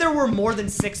 I'm sure there were more than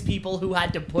 6 people who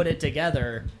had to put it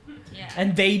together,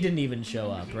 and they didn't even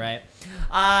show up, right?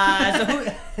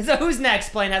 So who's next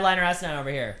playing Headline or Asinine over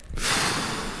here?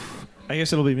 I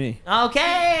guess it'll be me.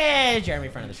 Okay, Jeremy,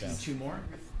 front of the show. 2 more?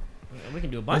 We can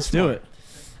do a bunch. Let's do more, it.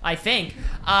 I think.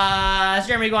 So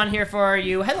Jeremy, go on here for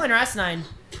you. Headline or Asinine.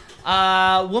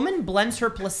 Woman blends her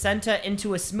placenta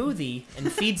into a smoothie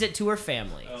and feeds it to her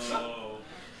family. Oh,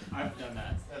 I've done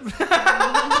that.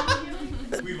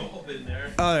 We've all been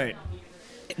there. All right.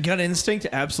 Gut instinct,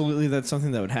 absolutely that's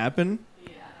something that would happen.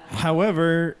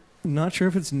 However, not sure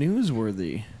if it's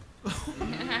newsworthy.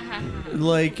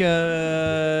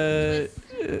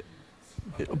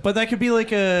 But that could be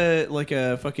like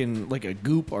a fucking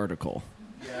Goop article.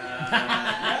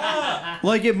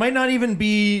 Like it might not even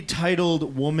be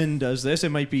titled "Woman Does This." It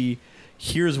might be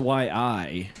 "Here's Why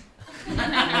I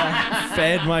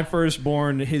Fed My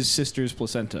Firstborn His Sister's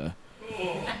Placenta."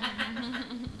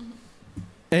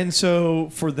 And so,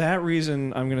 for that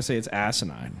reason, I'm gonna say it's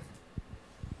asinine.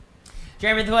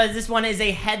 Jeremy, this one is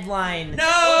a headline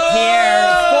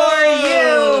here for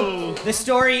you. The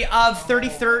story of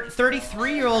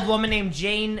 33-year-old woman named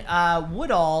Jane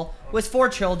Woodall with 4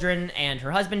 children and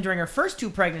her husband. During her first 2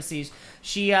 pregnancies,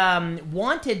 she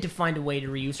wanted to find a way to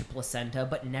reuse her placenta,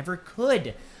 but never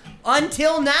could.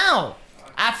 Until now.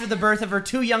 after the birth of her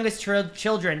 2 youngest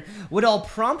children, Woodall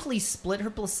promptly split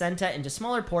her placenta into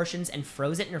smaller portions and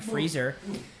froze it in her freezer,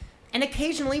 and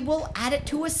occasionally will add it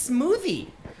to a smoothie.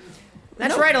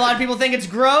 That's right, a lot of people think it's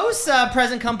gross,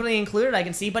 present company included, I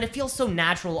can see, but it feels so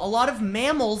natural. A lot of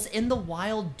mammals in the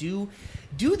wild do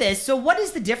this, so what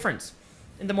is the difference?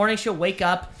 In the morning, she'll wake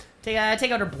up, take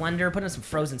out her blender, put in some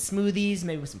frozen smoothies,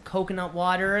 maybe with some coconut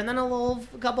water, and then a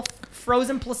couple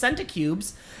frozen placenta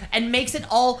cubes, and makes it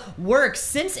all work.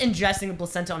 Since ingesting the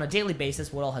placenta on a daily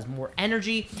basis, Woodall has more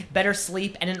energy, better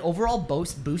sleep, and an overall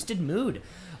boosted mood.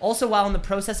 Also, while in the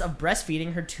process of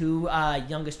breastfeeding her 2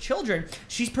 youngest children,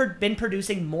 she's been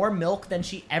producing more milk than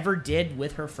she ever did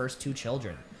with her first 2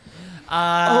 children.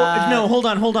 No, hold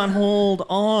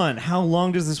on. How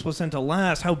long does this placenta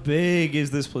last? How big is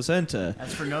this placenta?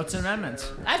 That's for notes and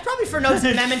amendments. That's probably for notes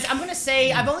and amendments. I'm going to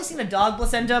say, I've only seen a dog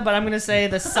placenta, but I'm going to say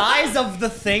the size of the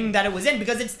thing that it was in,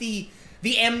 because it's the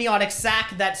amniotic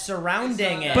sac that's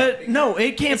surrounding it. But no,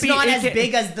 it can't it's be. It's not as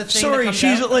big as the thing that comes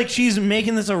she's out. like she's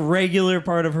making this a regular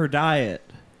part of her diet.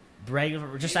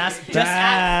 Regular? Just ask.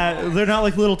 They're not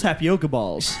like little tapioca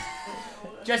balls.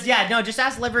 Just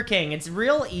ask Liver King. It's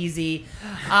real easy.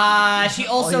 She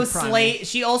also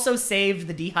saved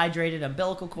the dehydrated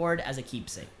umbilical cord as a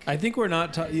keepsake. I think we're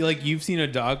not like you've seen a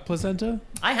dog placenta.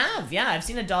 I have, yeah. I've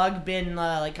seen a dog been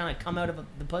like kind of come out of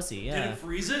the pussy. Yeah. Did it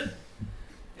freeze it?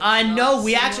 No,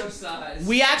 we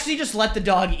actually just let the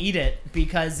dog eat it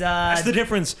because that's the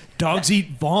difference. Dogs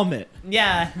eat vomit.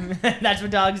 Yeah, that's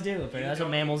what dogs do. That's what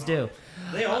mammals do.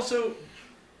 They also,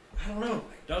 I don't know.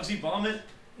 Dogs eat vomit.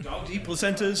 Dogs eat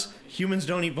placentas. Humans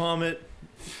don't eat vomit.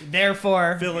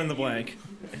 Therefore, fill in the blank.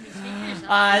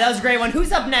 That was a great one.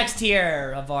 Who's up next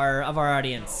here of our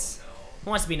audience? Who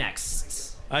wants to be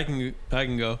next? I can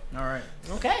go. All right.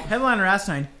 Okay. Headliner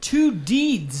asinine. 2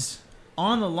 deeds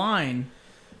on the line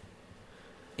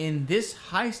in this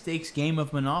high-stakes game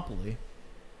of Monopoly.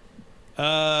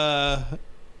 I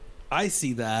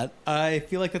see that. I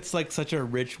feel like that's like such a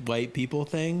rich white people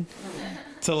thing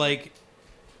to like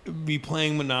be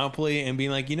playing Monopoly and being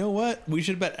like, you know what? We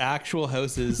should bet actual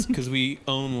houses because we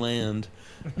own land.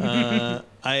 I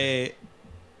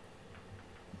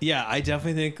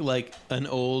definitely think like an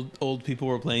old people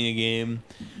were playing a game,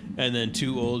 and then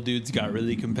 2 old dudes got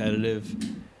really competitive.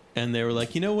 And they were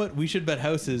like, you know what? We should bet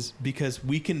houses because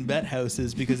we can bet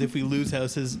houses because if we lose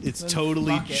houses, it's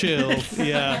totally chill.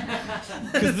 Yeah,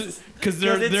 because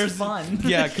there's fun.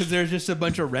 Yeah, because there's just a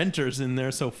bunch of renters in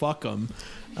there, so fuck them.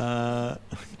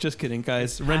 Just kidding,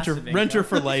 guys. Renter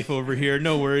for life over here.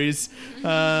 No worries.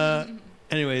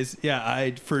 Anyways, yeah,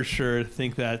 I for sure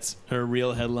think that's a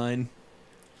real headline.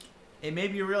 It may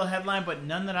be a real headline, but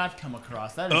none that I've come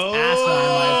across. That is asinine,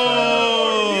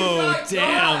 my friend.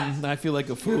 Damn. I feel like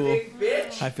a fool.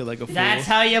 I feel like a fool. That's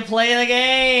how you play the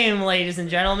game, ladies and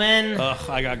gentlemen. Ugh,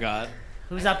 I got.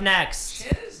 Who's up next?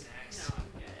 Shannon's next.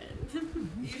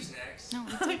 Eve's next. No,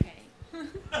 it's okay.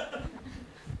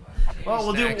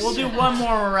 Well, we'll do one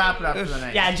more. We'll wrap it up for the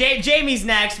night. Yeah, Jamie's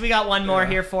next. We got one more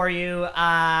here for you.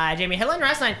 Jamie, headline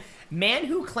last night. Man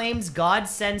who claims God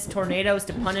sends tornadoes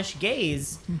to punish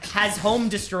gays has home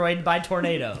destroyed by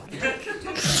tornado.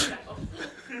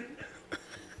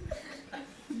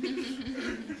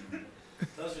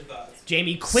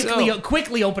 Jamie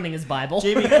quickly opening his Bible.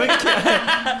 Jamie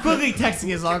quickly texting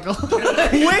his uncle.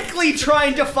 Quickly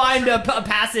trying to find a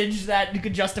passage that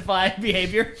could justify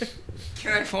behavior.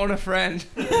 Can I phone a friend?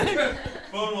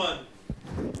 Phone one.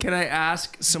 Can I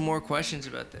ask some more questions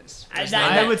about this?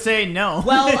 I would say no.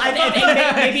 Well, I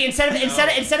think maybe instead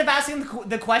of asking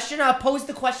the question, pose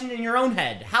the question in your own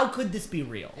head. How could this be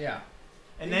real? Yeah.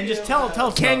 And then just tell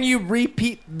us. Can you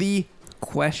repeat the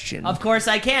question? Of course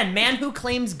I can. Man who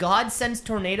claims God sends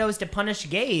tornadoes to punish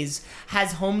gays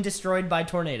has home destroyed by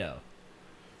tornado.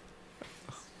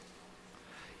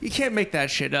 You can't make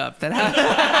that shit up. That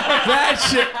has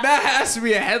to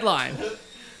be a headline.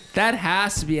 That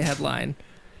has to be a headline.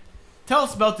 Tell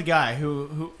us about the guy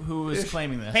who was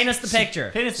claiming this. Paint us the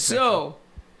picture. So,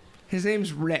 his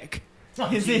name's Rick.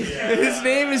 His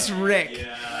name is Rick.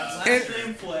 Yeah.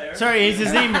 Sorry, is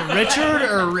his name Richard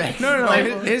or Rick? No.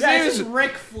 His name is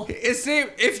Rick. His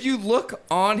name. If you look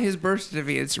on his birth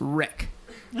certificate, it's Rick.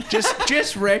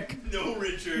 Just Rick. No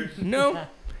Richard. No.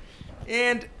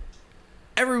 And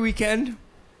every weekend,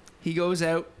 he goes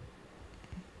out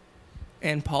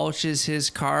and polishes his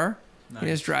car in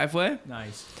his driveway.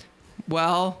 Nice.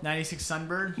 Well, 96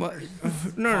 Sunbird?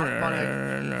 No.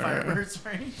 Firebird,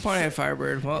 sorry. Pontiac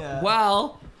Firebird.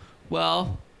 Well,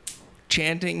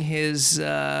 chanting his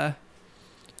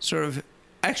sort of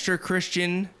extra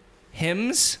Christian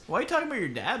hymns. Why are you talking about your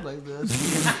dad like this?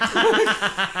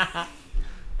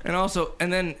 And also,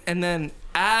 and then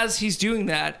as he's doing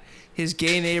that, his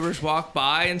gay neighbors walk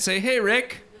by and say, "Hey,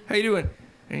 Rick, how you doing?"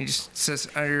 And he just says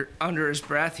under his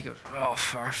breath, he goes, "Oh,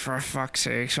 for fuck's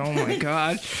sakes! Oh my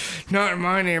God, not in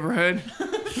my neighborhood."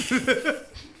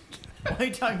 Why are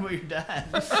you talking about your dad?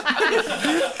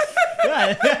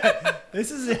 Yeah,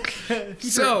 this is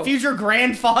future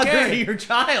grandfather to your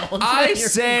child. I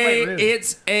say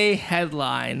it's a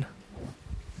headline.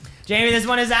 Jamie, this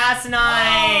one is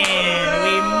asinine.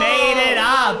 We made it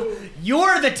up.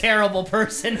 You're the terrible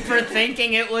person for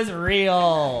thinking it was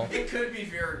real. It could be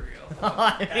very real.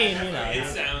 I mean, you know. It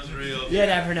sounds real. You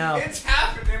never know. It's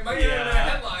happened. It might not be a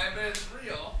headline, but it's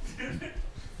real.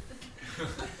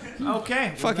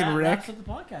 Okay. Fucking that Rick. wraps up the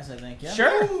podcast, I think. Yeah.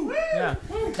 Sure. Woo. Yeah.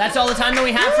 That's all the time that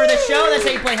we have for the show. That's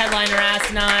how you play Headliner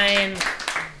Asinine.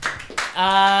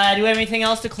 Do we have anything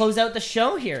else to close out the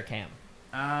show here, Cam?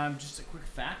 Just a quick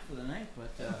fact for the night,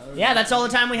 but yeah, that's all the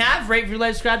time we have. Rate, review,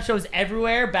 like, subscribe. Shows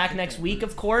everywhere. Back next week,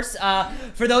 of course.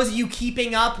 For those of you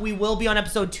keeping up, we will be on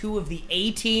episode 2 of the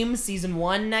A-Team season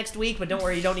 1 next week. But don't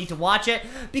worry, you don't need to watch it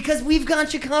because we've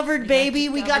got you covered, baby.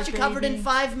 We got you covered in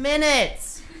 5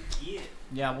 minutes.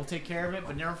 Yeah, we'll take care of it.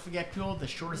 But never forget, people, the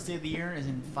shortest day of the year is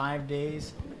in 5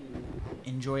 days.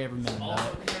 Enjoy every minute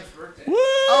of it.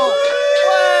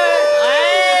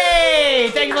 Hey!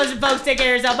 Thank you for listening, folks. Take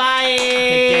care of yourself. Bye.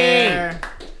 Take care.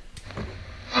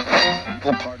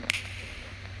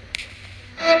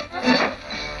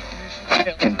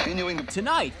 Continuing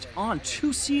tonight on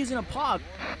 2 C's in a Pod.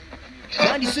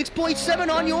 96.7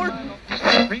 on your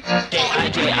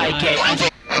J-I-J-I-K.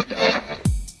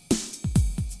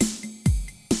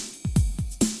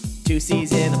 2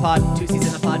 C's in a pod, 2 C's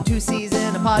in a pod, 2 C's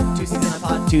in a pod, 2 C's in a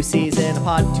pod, 2 C's in a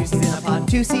pod, 2 C's in a pod,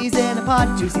 2 C's in a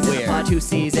pod, 2 C's in a pod, 2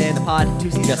 C's in a pod,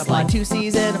 2 C's just like 2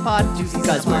 C's in a pod,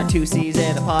 because we're 2 C's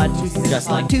in a pod, just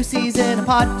like 2 C's in a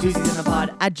pod, 2 C's in a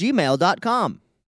pod at gmail.com.